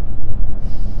single one.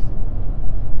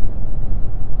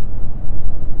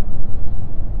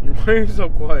 Why are you so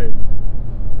quiet?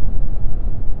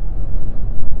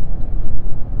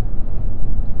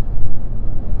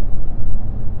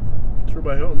 True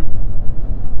by Hilton.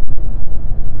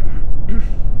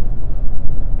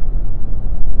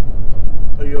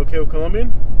 Are you okay with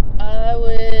Colombian? I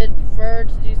would prefer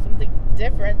to do something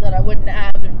different that I wouldn't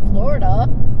have in Florida.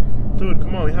 Dude,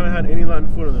 come on, we haven't had any Latin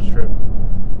food on this trip.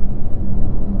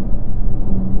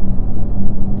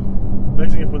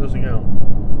 Mexican food doesn't count.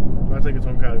 I take its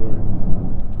own category.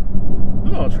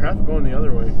 Look at all the traffic going the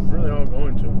other way. Where are they all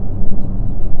going to?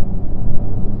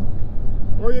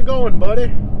 Where are you going,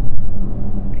 buddy?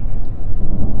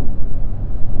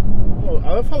 Oh,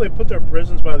 I love how they put their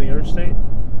prisons by the interstate.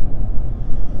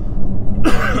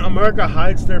 America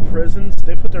hides their prisons.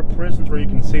 They put their prisons where you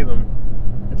can see them.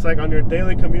 It's like on your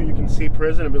daily commute, you can see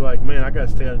prison and be like, man, I gotta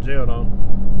stay out of jail now.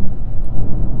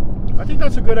 I think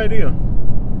that's a good idea.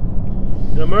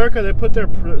 In America, they put their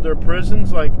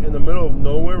prisons like in the middle of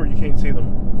nowhere where you can't see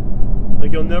them.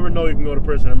 Like you'll never know you can go to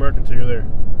prison in America until you're there.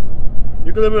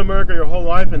 You can live in America your whole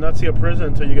life and not see a prison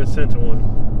until you get sent to one.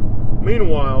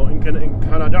 Meanwhile, in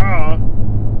Canada,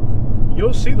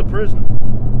 you'll see the prison.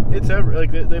 It's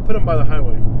like they put them by the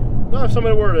highway. Now, if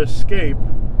somebody were to escape,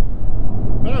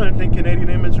 I don't think Canadian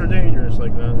inmates are dangerous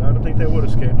like that. I don't think they would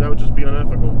escape. That would just be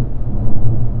unethical.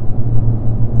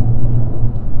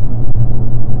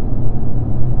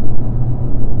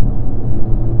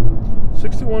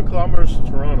 "61 kilometers to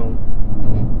Toronto."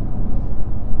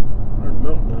 We're in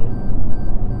Milton now.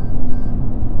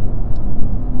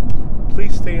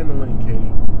 Please stay in the lane,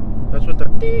 Katie. That's what the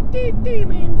D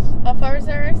means. How far is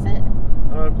our exit?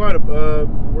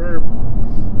 We're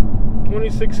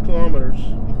 26 kilometers.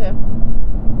 Okay.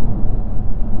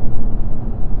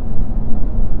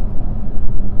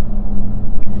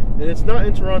 And it's not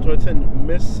in Toronto, it's in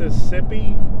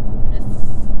Mississippi.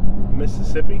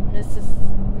 Mississippi?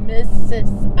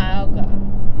 Mississauga.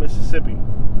 Mississippi.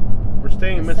 We're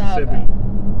staying in Mississippi.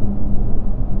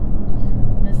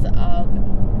 Mississauga.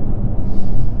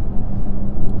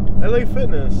 LA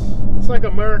Fitness. It's like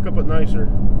America, but nicer.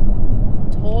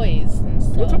 Toys and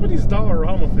stuff. What's up with these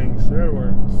Dollarama things? They're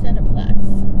everywhere. Cineplex.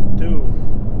 Dude.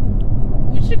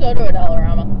 We should go to a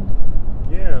Dollarama.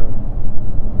 Yeah.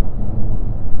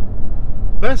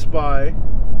 Best Buy.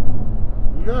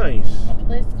 Nice. A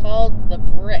place called The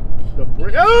Brick. The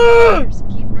Brick. Ah!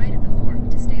 Keep right at the fork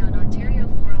to stay on Ontario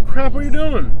 401. Crap, what are you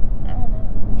doing? I don't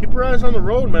know. Keep your eyes on the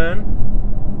road, man.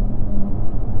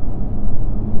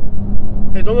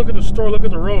 Hey, don't look at the store, look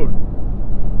at the road.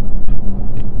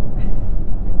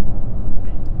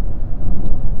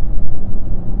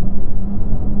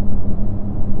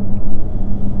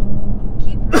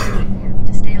 Keep right at the fork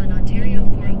to stay on Ontario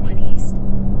 401 East.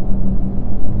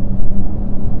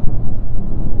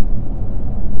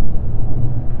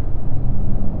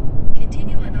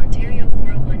 Continue on Ontario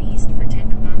 401 East for 10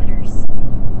 kilometers.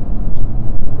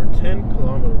 For 10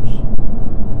 kilometers.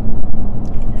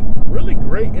 Really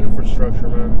great infrastructure,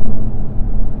 man.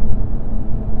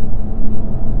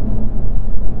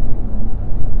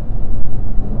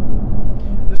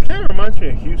 This kind of reminds me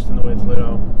of Houston, the way it's laid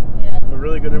out. Yeah. A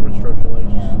really good infrastructure, like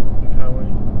Yeah. big highway.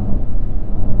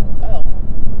 Oh.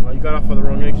 Well, you got off on the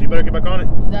wrong exit. You better get back on it.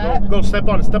 That? Go, step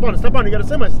on it, step on it, step on it. You gotta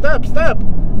semi. Step.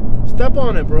 Step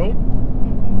on it, bro.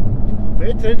 Mm-hmm.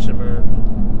 Pay attention, man.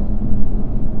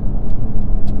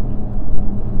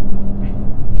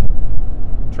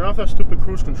 Turn off that stupid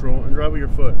cruise control and drive with your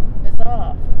foot. It's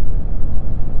off.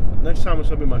 Next time it's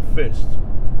gonna be my fist.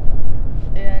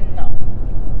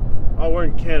 Oh, we're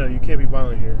in Canada. You can't be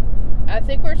violent here. I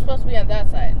think we're supposed to be on that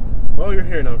side. Well, you're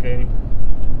here now, Katie.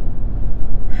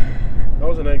 That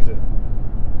was an exit.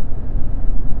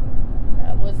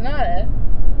 That was not it.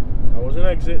 That was an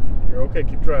exit. You're okay.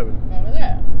 Keep driving. Over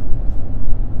there.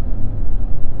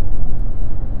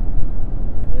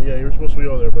 Yeah, you're supposed to be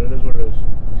over there, but it is what it is.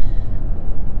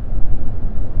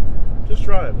 Just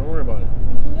drive. Don't worry about it.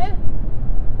 Okay.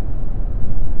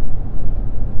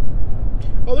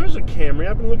 Oh, there's a Camry.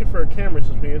 I've been looking for a Camry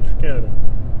since we entered Canada.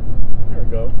 There we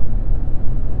go.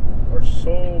 Our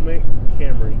soulmate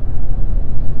Camry.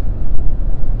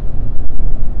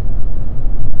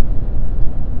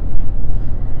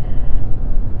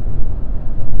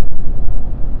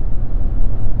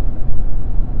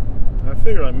 I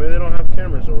figured like maybe they don't have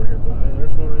cameras over here, but hey,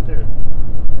 there's one right there.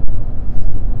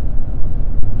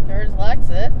 There's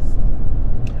Lexus.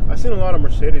 I've seen a lot of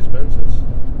Mercedes Benzes,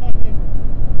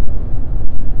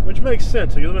 which makes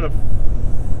sense. If you live in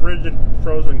a frigid,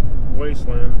 frozen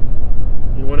wasteland,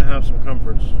 you want to have some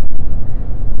comforts.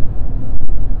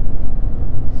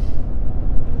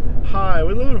 Hi,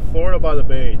 we live in Florida by the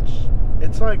beach.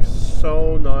 It's like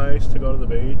so nice to go to the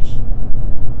beach.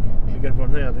 You get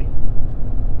one thing, I think.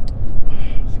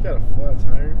 He's got a flat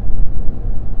tire.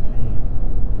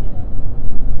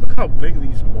 Look how big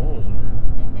these malls are.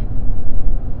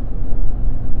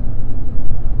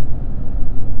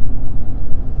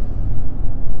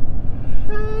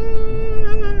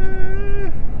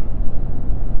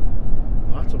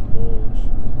 Lots of malls.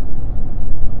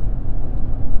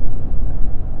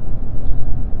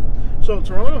 So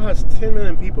Toronto has 10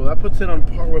 million people. That puts it on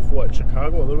par with what?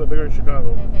 Chicago? A little bit bigger than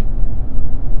Chicago.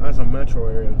 That's a metro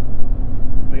area.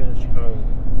 Bigger than Chicago.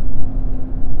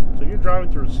 So you're driving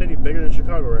through a city bigger than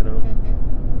Chicago right now.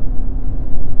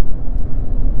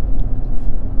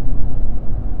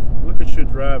 Look at you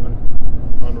driving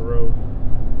on the road.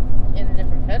 In a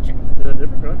different country. In a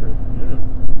different country, yeah.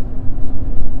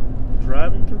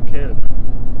 Driving through Canada.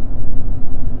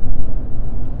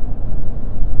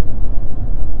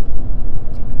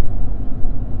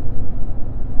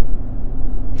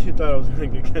 You thought I was gonna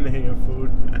get Canadian food.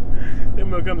 I'm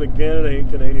gonna come to Canada and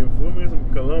eat Canadian food. I'm gonna get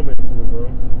some Colombian food, bro.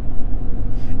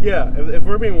 Yeah, if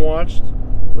we're being watched,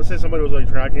 let's say somebody was like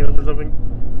tracking us or something,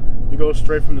 you go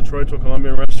straight from Detroit to a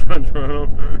Colombian restaurant in Toronto.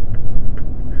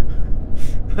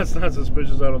 That's not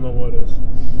suspicious. I don't know what is.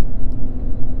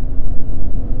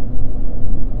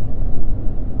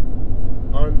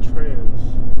 On trans.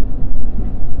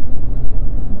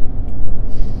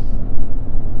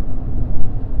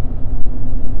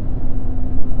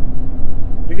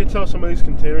 You can tell some of these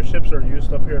container ships are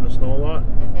used up here in the snow a lot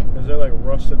because they're like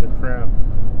rusted to crap.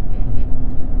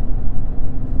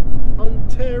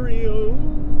 Ontario,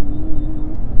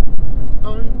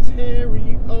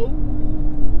 Ontario.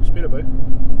 Speed up, babe.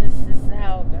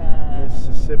 Mississauga.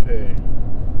 Mississippi.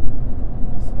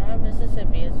 It's not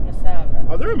Mississippi, it's Mississauga.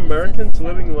 Are there Americans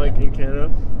living like in Canada?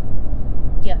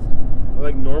 Yes.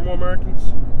 Like normal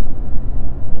Americans?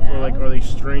 Yeah. Or like are they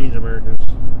strange Americans?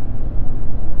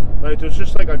 Like there's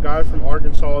just like a guy from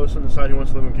Arkansas all of a sudden decide he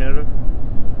wants to live in Canada?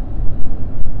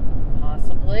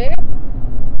 Possibly.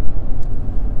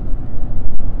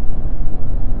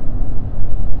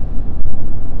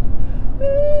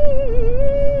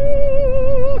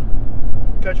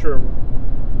 Catch your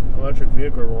electric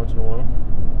vehicle every once in a while.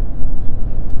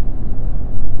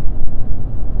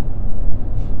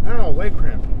 Ow, leg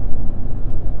cramp.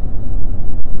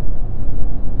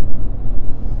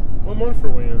 What month are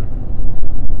we in?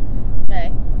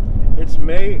 May. It's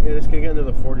May and it's gonna get into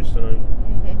the 40s tonight.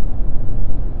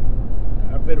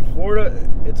 Up in Florida,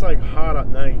 it's like hot at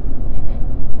night.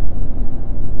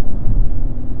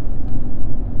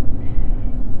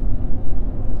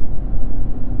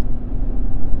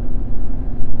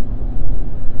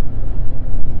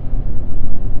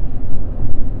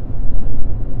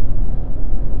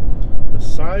 The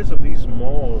size of these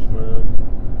malls, man.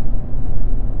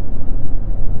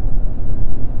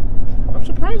 I'm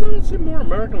surprised I don't see more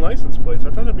American license plates. I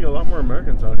thought there'd be a lot more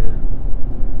Americans out here.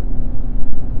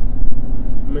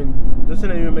 I mean,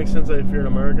 doesn't it even make sense that if you're an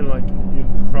American, like, you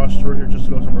cross through here just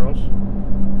to go somewhere else?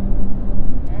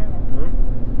 Huh?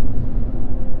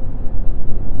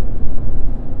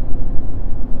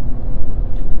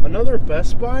 Another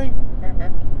Best Buy?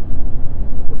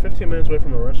 We're 15 minutes away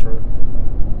from the restaurant,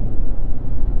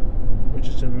 which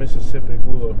is in Mississippi,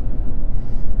 Gula.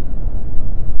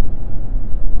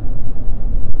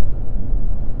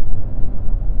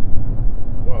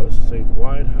 Wow, this is a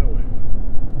wide highway.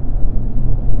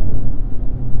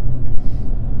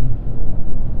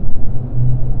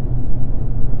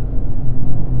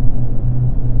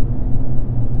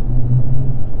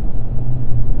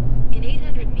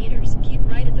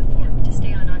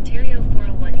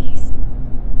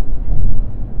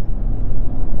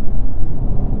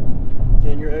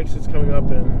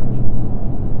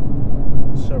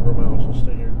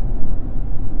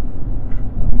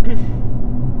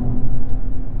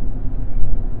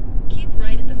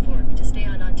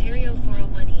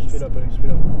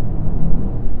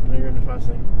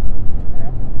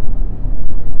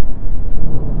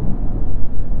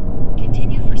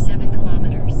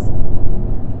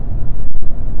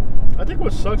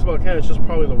 what sucks about Canada is just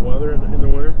probably the weather in the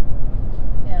winter.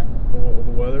 Yeah.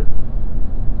 The weather.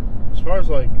 As far as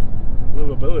like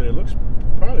livability, it looks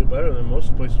probably better than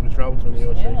most places we travel to in the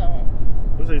USA. Yeah.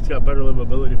 Looks like it's got better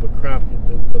livability, but crap,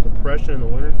 the depression in the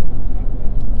winter.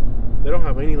 They don't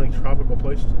have any like tropical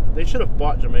places. They should have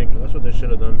bought Jamaica. That's what they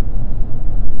should have done.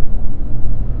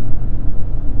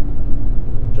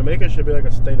 Jamaica should be like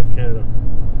a state of Canada.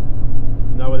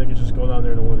 And that way they can just go down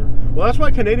there in the winter. Well, that's why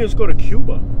Canadians go to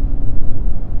Cuba.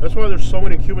 That's why there's so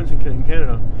many Cubans in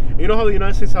Canada. And you know how the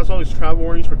United States has all these travel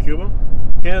warnings for Cuba?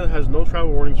 Canada has no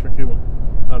travel warnings for Cuba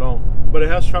at all. But it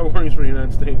has travel warnings for the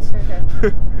United States. Okay.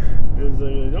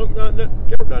 Don't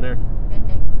get up down there.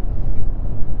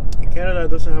 Canada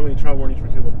doesn't have any travel warnings for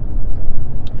Cuba.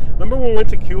 Remember when we went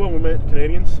to Cuba and we met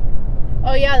Canadians?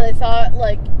 Oh yeah, they thought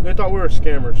they thought we were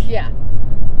scammers. Yeah.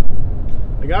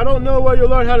 Like, I don't know where you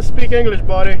learn how to speak English,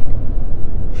 buddy.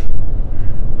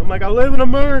 I'm like, I live in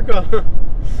America.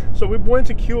 So we went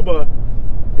to Cuba,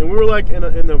 and we were like in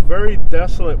a very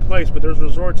desolate place, but there's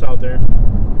resorts out there.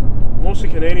 Mostly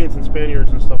Canadians and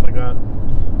Spaniards and stuff like that.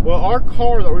 Well, our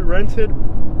car that we rented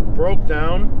broke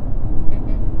down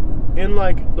in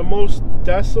like the most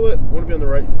desolate. I want to be on the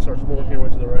right. It starts working your way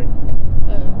to the right.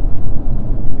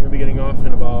 You're gonna be getting off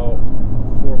in about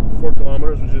 4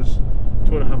 kilometers, which is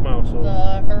 2.5 miles. So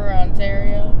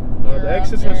Ontario. the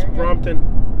exit is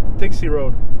Brompton, Dixie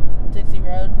Road. Dixie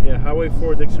Road. Yeah, Highway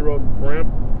 4, Dixie Road,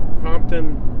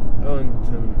 Crompton,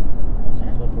 Ellington.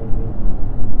 Okay. Something like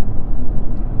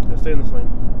that. Yeah, stay in this lane.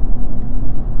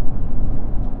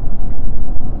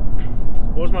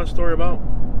 What was my story about?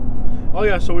 Oh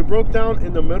yeah, so we broke down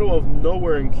in the middle of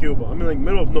nowhere in Cuba. I mean, like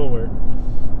middle of nowhere.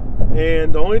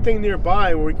 And the only thing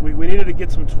nearby, we needed to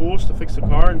get some tools to fix the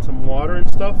car and some water and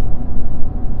stuff,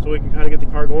 so we can kind of get the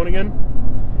car going again.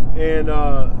 And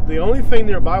the only thing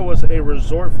nearby was a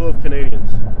resort full of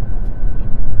Canadians.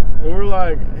 And we were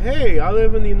like, hey, I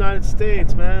live in the United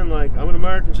States, man. Like, I'm an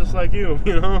American just like you,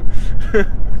 you know?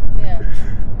 Yeah.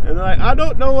 And they're like, I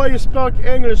don't know why you speak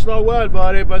English so well,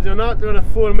 buddy, but you're not going to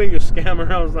fool me, you scammer.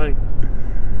 I was like,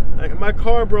 my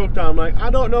car broke down. I'm like, I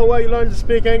don't know why you learned to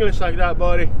speak English like that,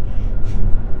 buddy.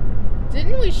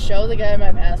 Didn't we show the guy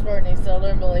my passport and he still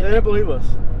didn't believe They it? didn't believe us.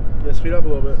 Yeah, speed up a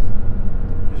little bit.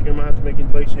 Because you're going to have to make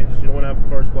lane changes. You don't want to have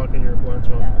cars blocking your blind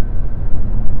spot. Yeah.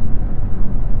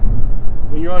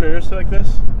 When you're on an interstate like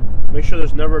this, make sure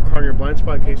there's never a car in your blind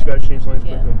spot in case you got to change lanes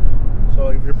quickly. So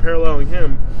if you're paralleling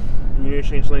him and you need to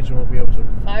change lanes, you won't be able to.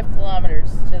 5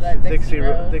 kilometers to that Dixie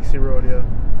Road. Dixie Road, yeah.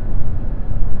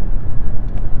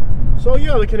 So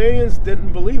yeah, the Canadians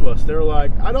didn't believe us. They were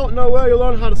like, I don't know where you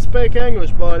learn how to speak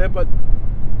English, buddy, but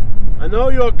I know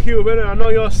you're Cuban and I know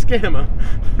you're a scammer.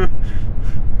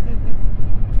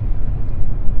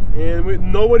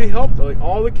 And nobody helped. Like,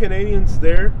 all the Canadians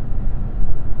there,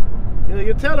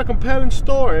 you tell a compelling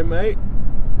story, mate.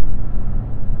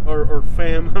 Or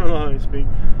fam, I don't know how you speak.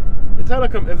 You tell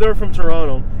if they're from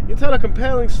Toronto, you tell a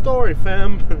compelling story,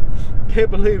 fam.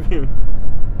 Can't believe you.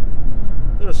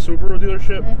 Is that a Subaru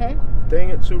dealership? Dang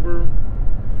it, Subaru.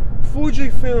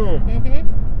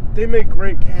 Fujifilm. They make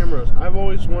great cameras. I've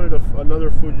always wanted another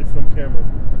Fujifilm camera.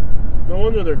 No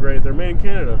wonder they're great. They're made in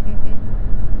Canada.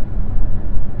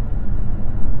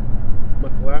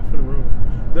 McLaughlin Road.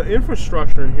 The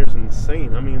infrastructure in here is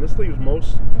insane. I mean, this leaves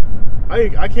most. I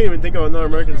can't even think of another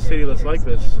American city that's like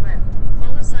this. Keep left.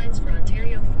 Follow signs for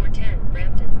Ontario 410,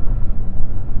 Brampton.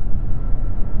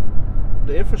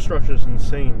 The infrastructure is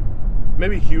insane.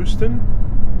 Maybe Houston,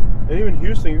 and even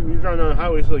Houston, you drive down the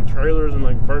highways like trailers and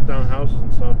like burnt down houses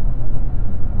and stuff.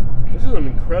 This is an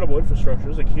incredible infrastructure.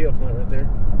 There's a Kia plant right there,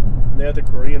 and they have the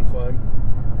Korean flag.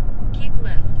 Keep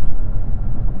left.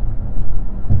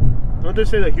 Don't they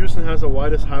say that Houston has the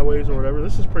widest highways or whatever?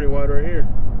 This is pretty wide right here.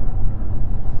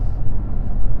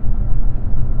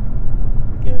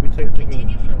 Yeah, we take.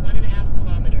 Continue for 1.5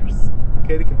 kilometers.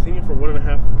 Okay, to continue for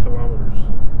 1.5 kilometers.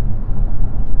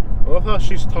 I love how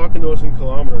she's talking to us in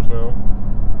kilometers now.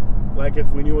 Like if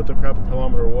we knew what the crap a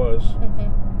kilometer was.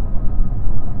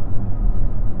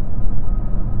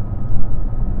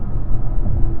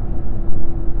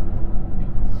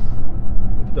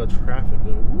 Look at the traffic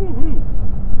though. Woohoo!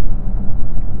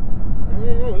 I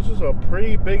don't know, this is a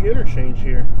pretty big interchange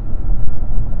here.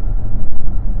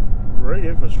 Great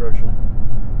infrastructure.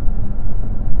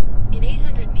 In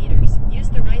 800 meters, use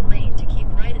the right lane to keep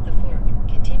right at the fork.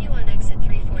 Continue on exit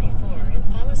 344 and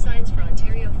follow signs for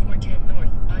Ontario 410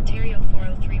 North, Ontario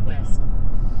 403 West.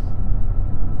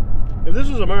 If this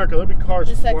was America, there'd be cars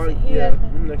This flying. exit here.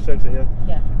 Yeah, next exit, yeah.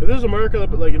 Yeah. If this was America,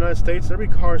 like United States, there'd be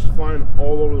cars flying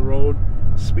all over the road,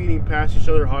 speeding past each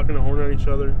other, honking a horn at each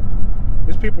other.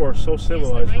 These people are so Use the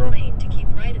civilized, right bro. lane to keep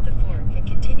right at the fork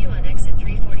Continue on exit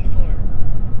 344.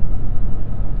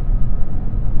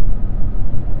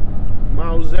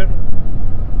 Mauser.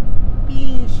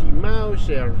 Easy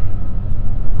Mauser.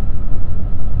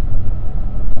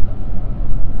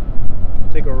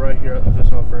 Take a right here at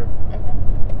this off ramp.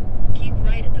 Keep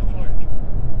right at the fork.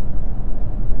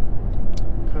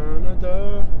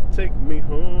 Canada, take me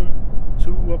home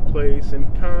to a place in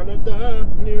Canada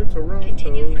near Toronto.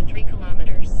 Continue for 3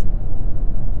 kilometers.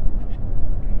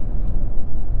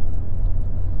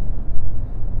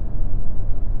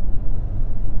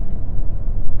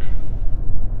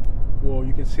 Whoa,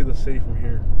 you can see the city from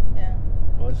here. Yeah.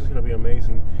 Oh, this is gonna be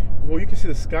amazing. Well, you can see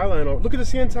the skyline. Look at the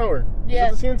CN Tower.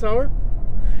 Yeah. Is that the CN Tower?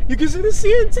 You can see the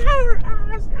CN Tower.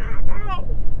 Oh, stop.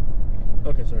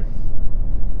 Okay, sorry.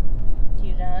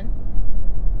 You done?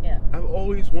 Yeah. I've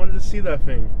always wanted to see that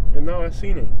thing, and now I've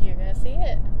seen it. You're gonna see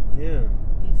it. Yeah.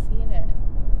 You've seen it.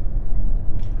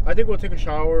 I think we'll take a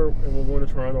shower and we'll go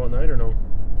into Toronto at night, or no?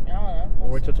 I don't know. Or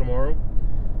wait till tomorrow.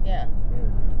 Yeah.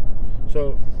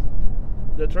 So,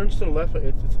 the turns to the left.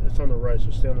 It's on the right.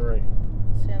 So stay on the right.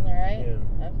 Stay on the right? Yeah.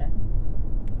 Okay.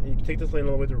 And you can take this lane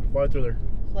all the way through. Fly through there.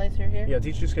 Fly through here? Yeah,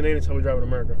 teach these Canadians how we drive in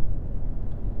America.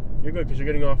 You're good because you're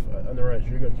getting off on the right.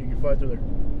 You're good. You can fly through there.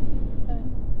 Okay.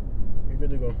 You're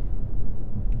good to go.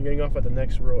 You're getting off at the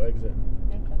next row exit.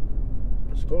 Okay.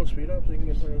 Let's go. Speed up so you can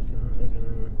get through. Okay,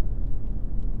 never mind.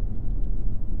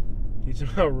 Teach them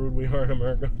how rude we are in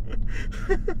America.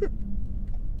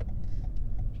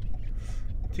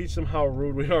 Teach them how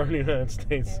rude we are in the United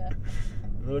States. Yeah.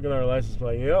 Look at our license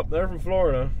plate. Yep, they're from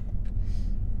Florida.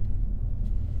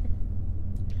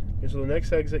 Okay, so the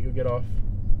next exit you'll get off.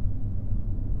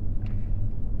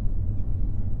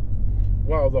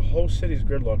 Wow, the whole city's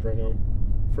gridlocked right now.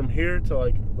 From here to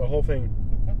like the whole thing,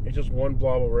 it's just one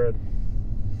blob of red.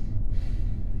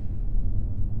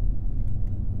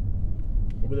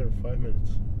 We'll be there in 5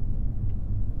 minutes.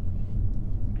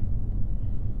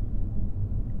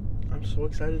 I'm so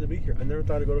excited to be here. I never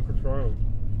thought I'd go to Toronto.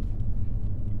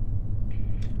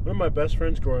 One of my best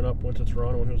friends growing up went to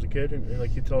Toronto when he was a kid, and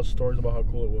like he'd tell us stories about how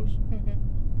cool it was.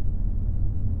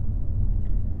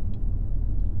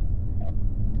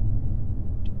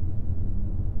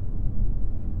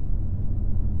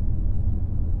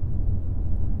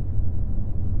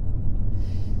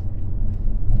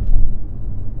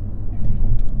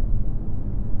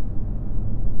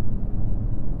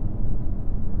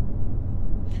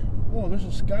 Whoa, there's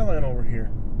a skyline over here.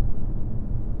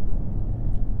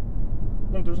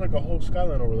 Look, there's like a whole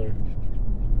skyline over there.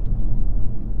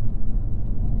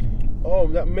 Oh,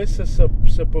 that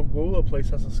Mississippi place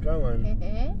has a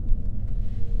skyline.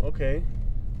 Okay.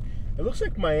 It looks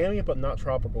like Miami, but not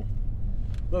tropical.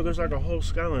 Look, there's like a whole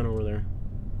skyline over there.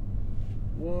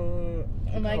 What?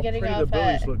 Am I How getting pretty off the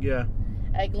buildings at look. Yeah.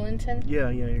 Eglinton? Yeah,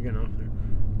 you're getting off there.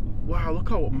 Wow, look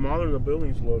how modern the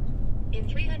buildings look. In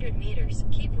 300 meters,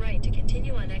 keep right to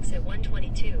continue on exit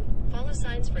 122. Follow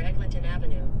signs for Eglinton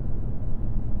Avenue.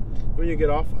 When you get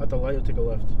off at the light, you'll take a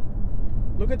left.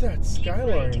 Look at that Keep right to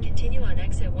skyline. continue on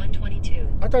exit 122.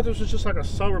 I thought this was just like a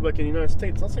suburb like in the United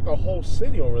States. That's like a whole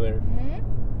city over there.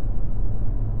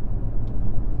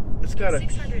 It's got a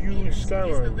 600 huge meters, use the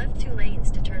skyline. left 2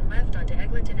 lanes to turn left onto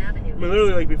Eglinton Avenue. I mean,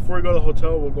 literally, like before we go to the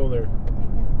hotel, we'll go there.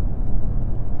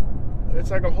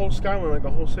 It's like a whole skyline, like a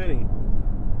whole city.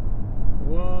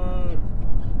 What?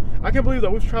 I can't believe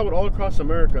that we've traveled all across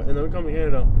America and then we come to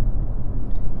Canada.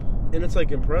 And it's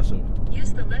like impressive.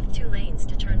 Use the left 2 lanes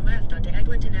to turn left onto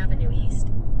Eglinton Avenue East.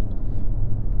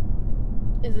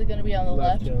 Is it going to be on the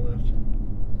left? Yeah, left.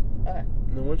 Okay.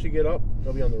 And then once you get up,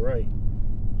 they'll be on the right.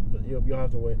 But you'll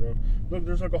have to wait now. Look,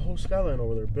 there's like a whole skyline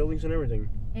over there, buildings and everything.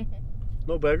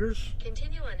 No beggars.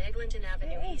 Continue on Eglinton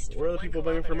Avenue East. Where are the for 1 people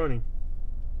begging for kilometer. money?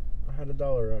 I had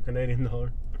 $1, a Canadian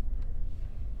dollar.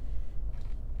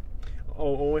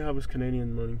 Oh, all we have is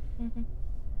Canadian money.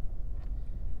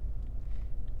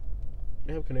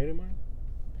 They have Canadian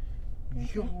money?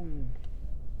 Yo,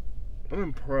 I'm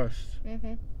impressed.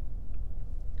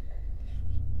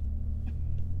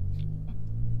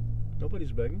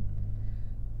 Nobody's begging.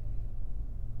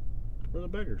 Where are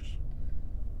the beggars?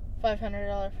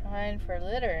 $500 fine for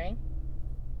littering.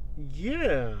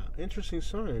 Yeah, interesting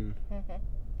sign.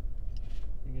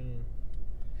 Yeah.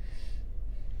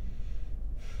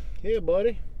 Hey,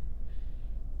 buddy.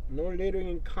 No littering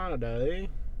in Canada, eh?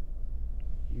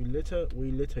 You litter,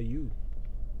 we litter you.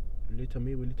 You litter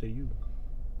me, we litter you.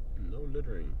 No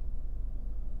littering.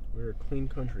 We're a clean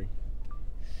country.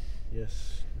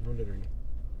 Yes, no littering.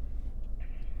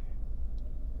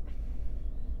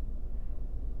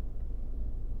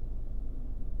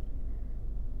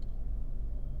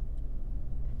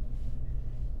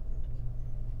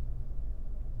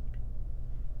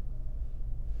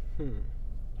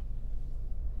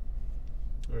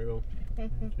 There you go.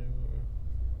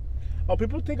 Oh,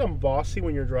 people think I'm bossy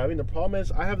when you're driving. The problem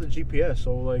is I have the GPS,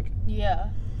 so like. Yeah.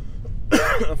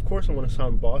 Of course I'm gonna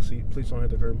sound bossy. Please don't hit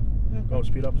the curb. Oh,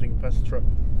 speed up so you can pass the truck.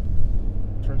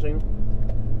 Turn signal.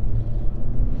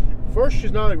 First,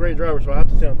 she's not a great driver, so I have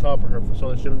to stay on top of her so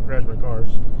that she doesn't crash my cars.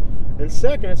 And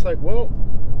second, it's like, well,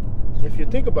 if you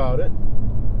think about it,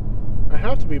 I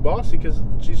have to be bossy because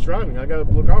she's driving. I gotta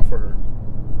look out for her.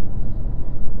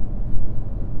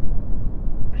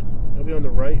 I'll be on the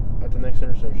right at the next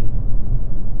intersection.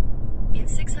 In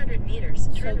 600 meters,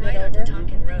 turn get right over? onto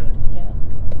Tonkin Road. Yeah.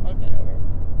 I'll get over.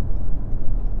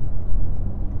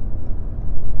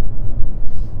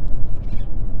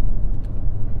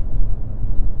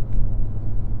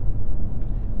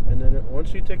 And then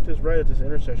once you take this right at this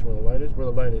intersection where the light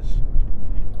is,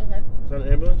 Okay. Is that an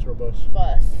ambulance or a bus?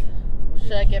 Bus.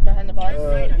 Should I get behind the bus? Turn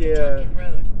right onto yeah. Tonkin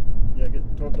Road. Yeah,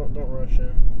 don't rush,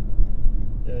 yeah.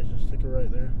 Yeah, just take it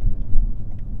right there.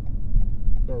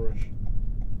 Don't rush.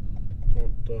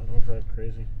 Don't drive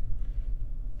crazy.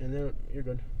 And then you're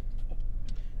good.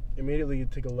 Immediately you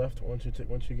take a left once you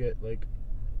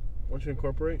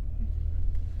incorporate.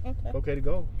 Okay. Okay to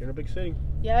go. You're in a big city.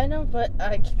 Yeah, I know, but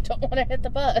I don't want to hit the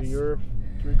bus. So you're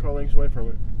 3 car lengths away from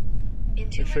it. In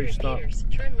Make sure you 200 stop. meters,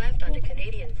 turn left onto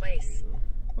Canadian Place.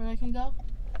 Where I can go?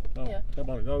 Oh, Yeah. Tap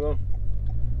on it. Go.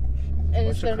 And Watch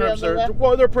it's the going to be on curbs the there. left?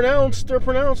 Well, they're pronounced.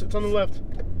 It's on the left.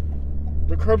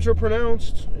 The curbs are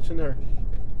pronounced. It's in there.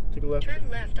 Take a left. Turn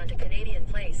left onto Canadian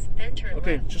Place, then turn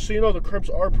Okay, left. just so you know, the curbs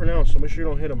are pronounced, so make sure you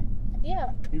don't hit them.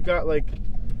 Yeah. You got like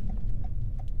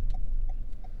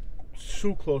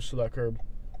too close to that curb.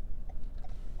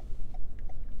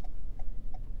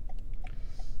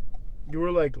 You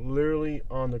were like literally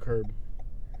on the curb.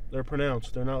 They're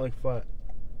pronounced. They're not like flat.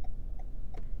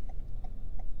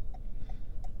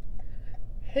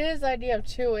 His idea of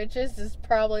 2 inches is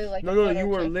probably like No, you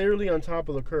were literally on top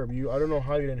of the curb. I don't know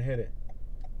how you didn't hit it.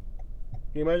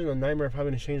 Can you imagine the nightmare of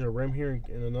having to change a rim here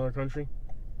in another country?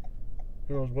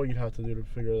 Who knows what you'd have to do to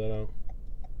figure that out.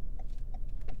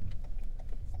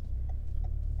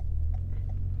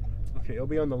 Okay, it'll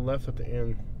be on the left at the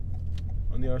end.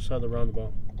 On the other side of the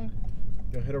roundabout. Okay.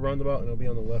 You'll hit a roundabout and it'll be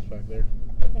on the left back there.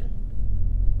 Okay.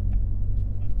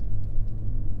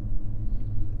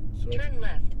 So Turn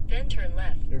left, then turn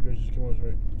left. you're good, just keep on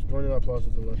straight. Just go into that plaza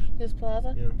to the left. This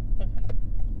plaza? Yeah. Okay.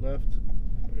 Left.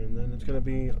 And then it's gonna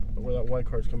be where that white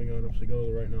car's coming out of, so go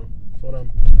to the right now. Slow down.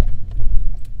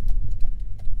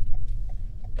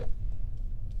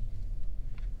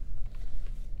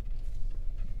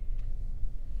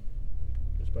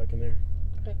 Just back in there.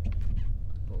 Okay.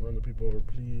 Don't run the people over,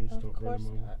 please. Of Don't run course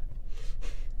them over. not.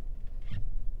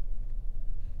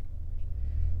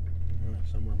 Alright,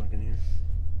 somewhere back in here.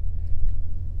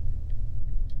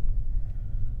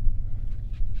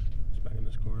 It's back in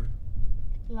this corner.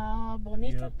 La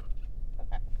Bonita? Yep.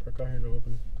 Okay. Park out here to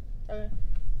open. Okay.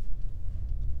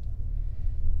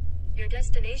 Your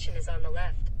destination is on the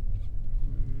left.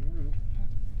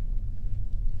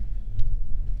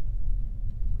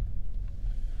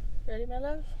 Ready, my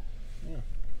love? Yeah.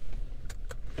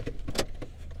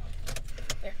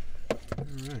 There.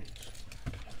 Alright.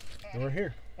 And we're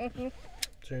here. Mm-hmm.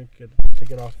 So you can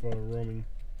take it off roaming.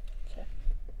 Okay.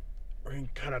 We're in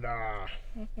Canada.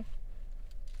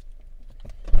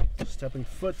 Stepping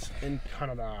foot in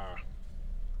Canada.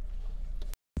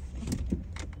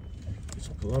 Get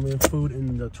some Colombian food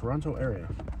in the Toronto area.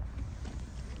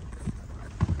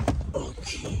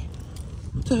 Okay.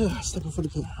 Stepping foot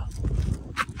in Canada.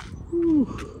 Whew.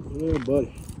 Yeah,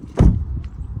 buddy.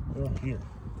 We're up here.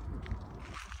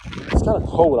 It's kind of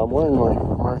cold. I'm wearing my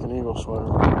American Eagle sweater.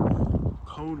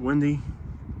 Cold, windy,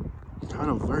 kind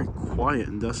of very quiet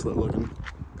and desolate looking.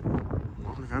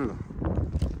 Welcome to Canada.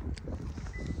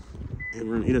 And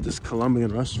we're gonna eat at this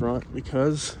Colombian restaurant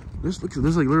because there's like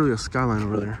literally a skyline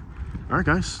over there. All right,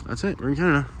 guys, that's it. We're in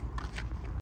Canada.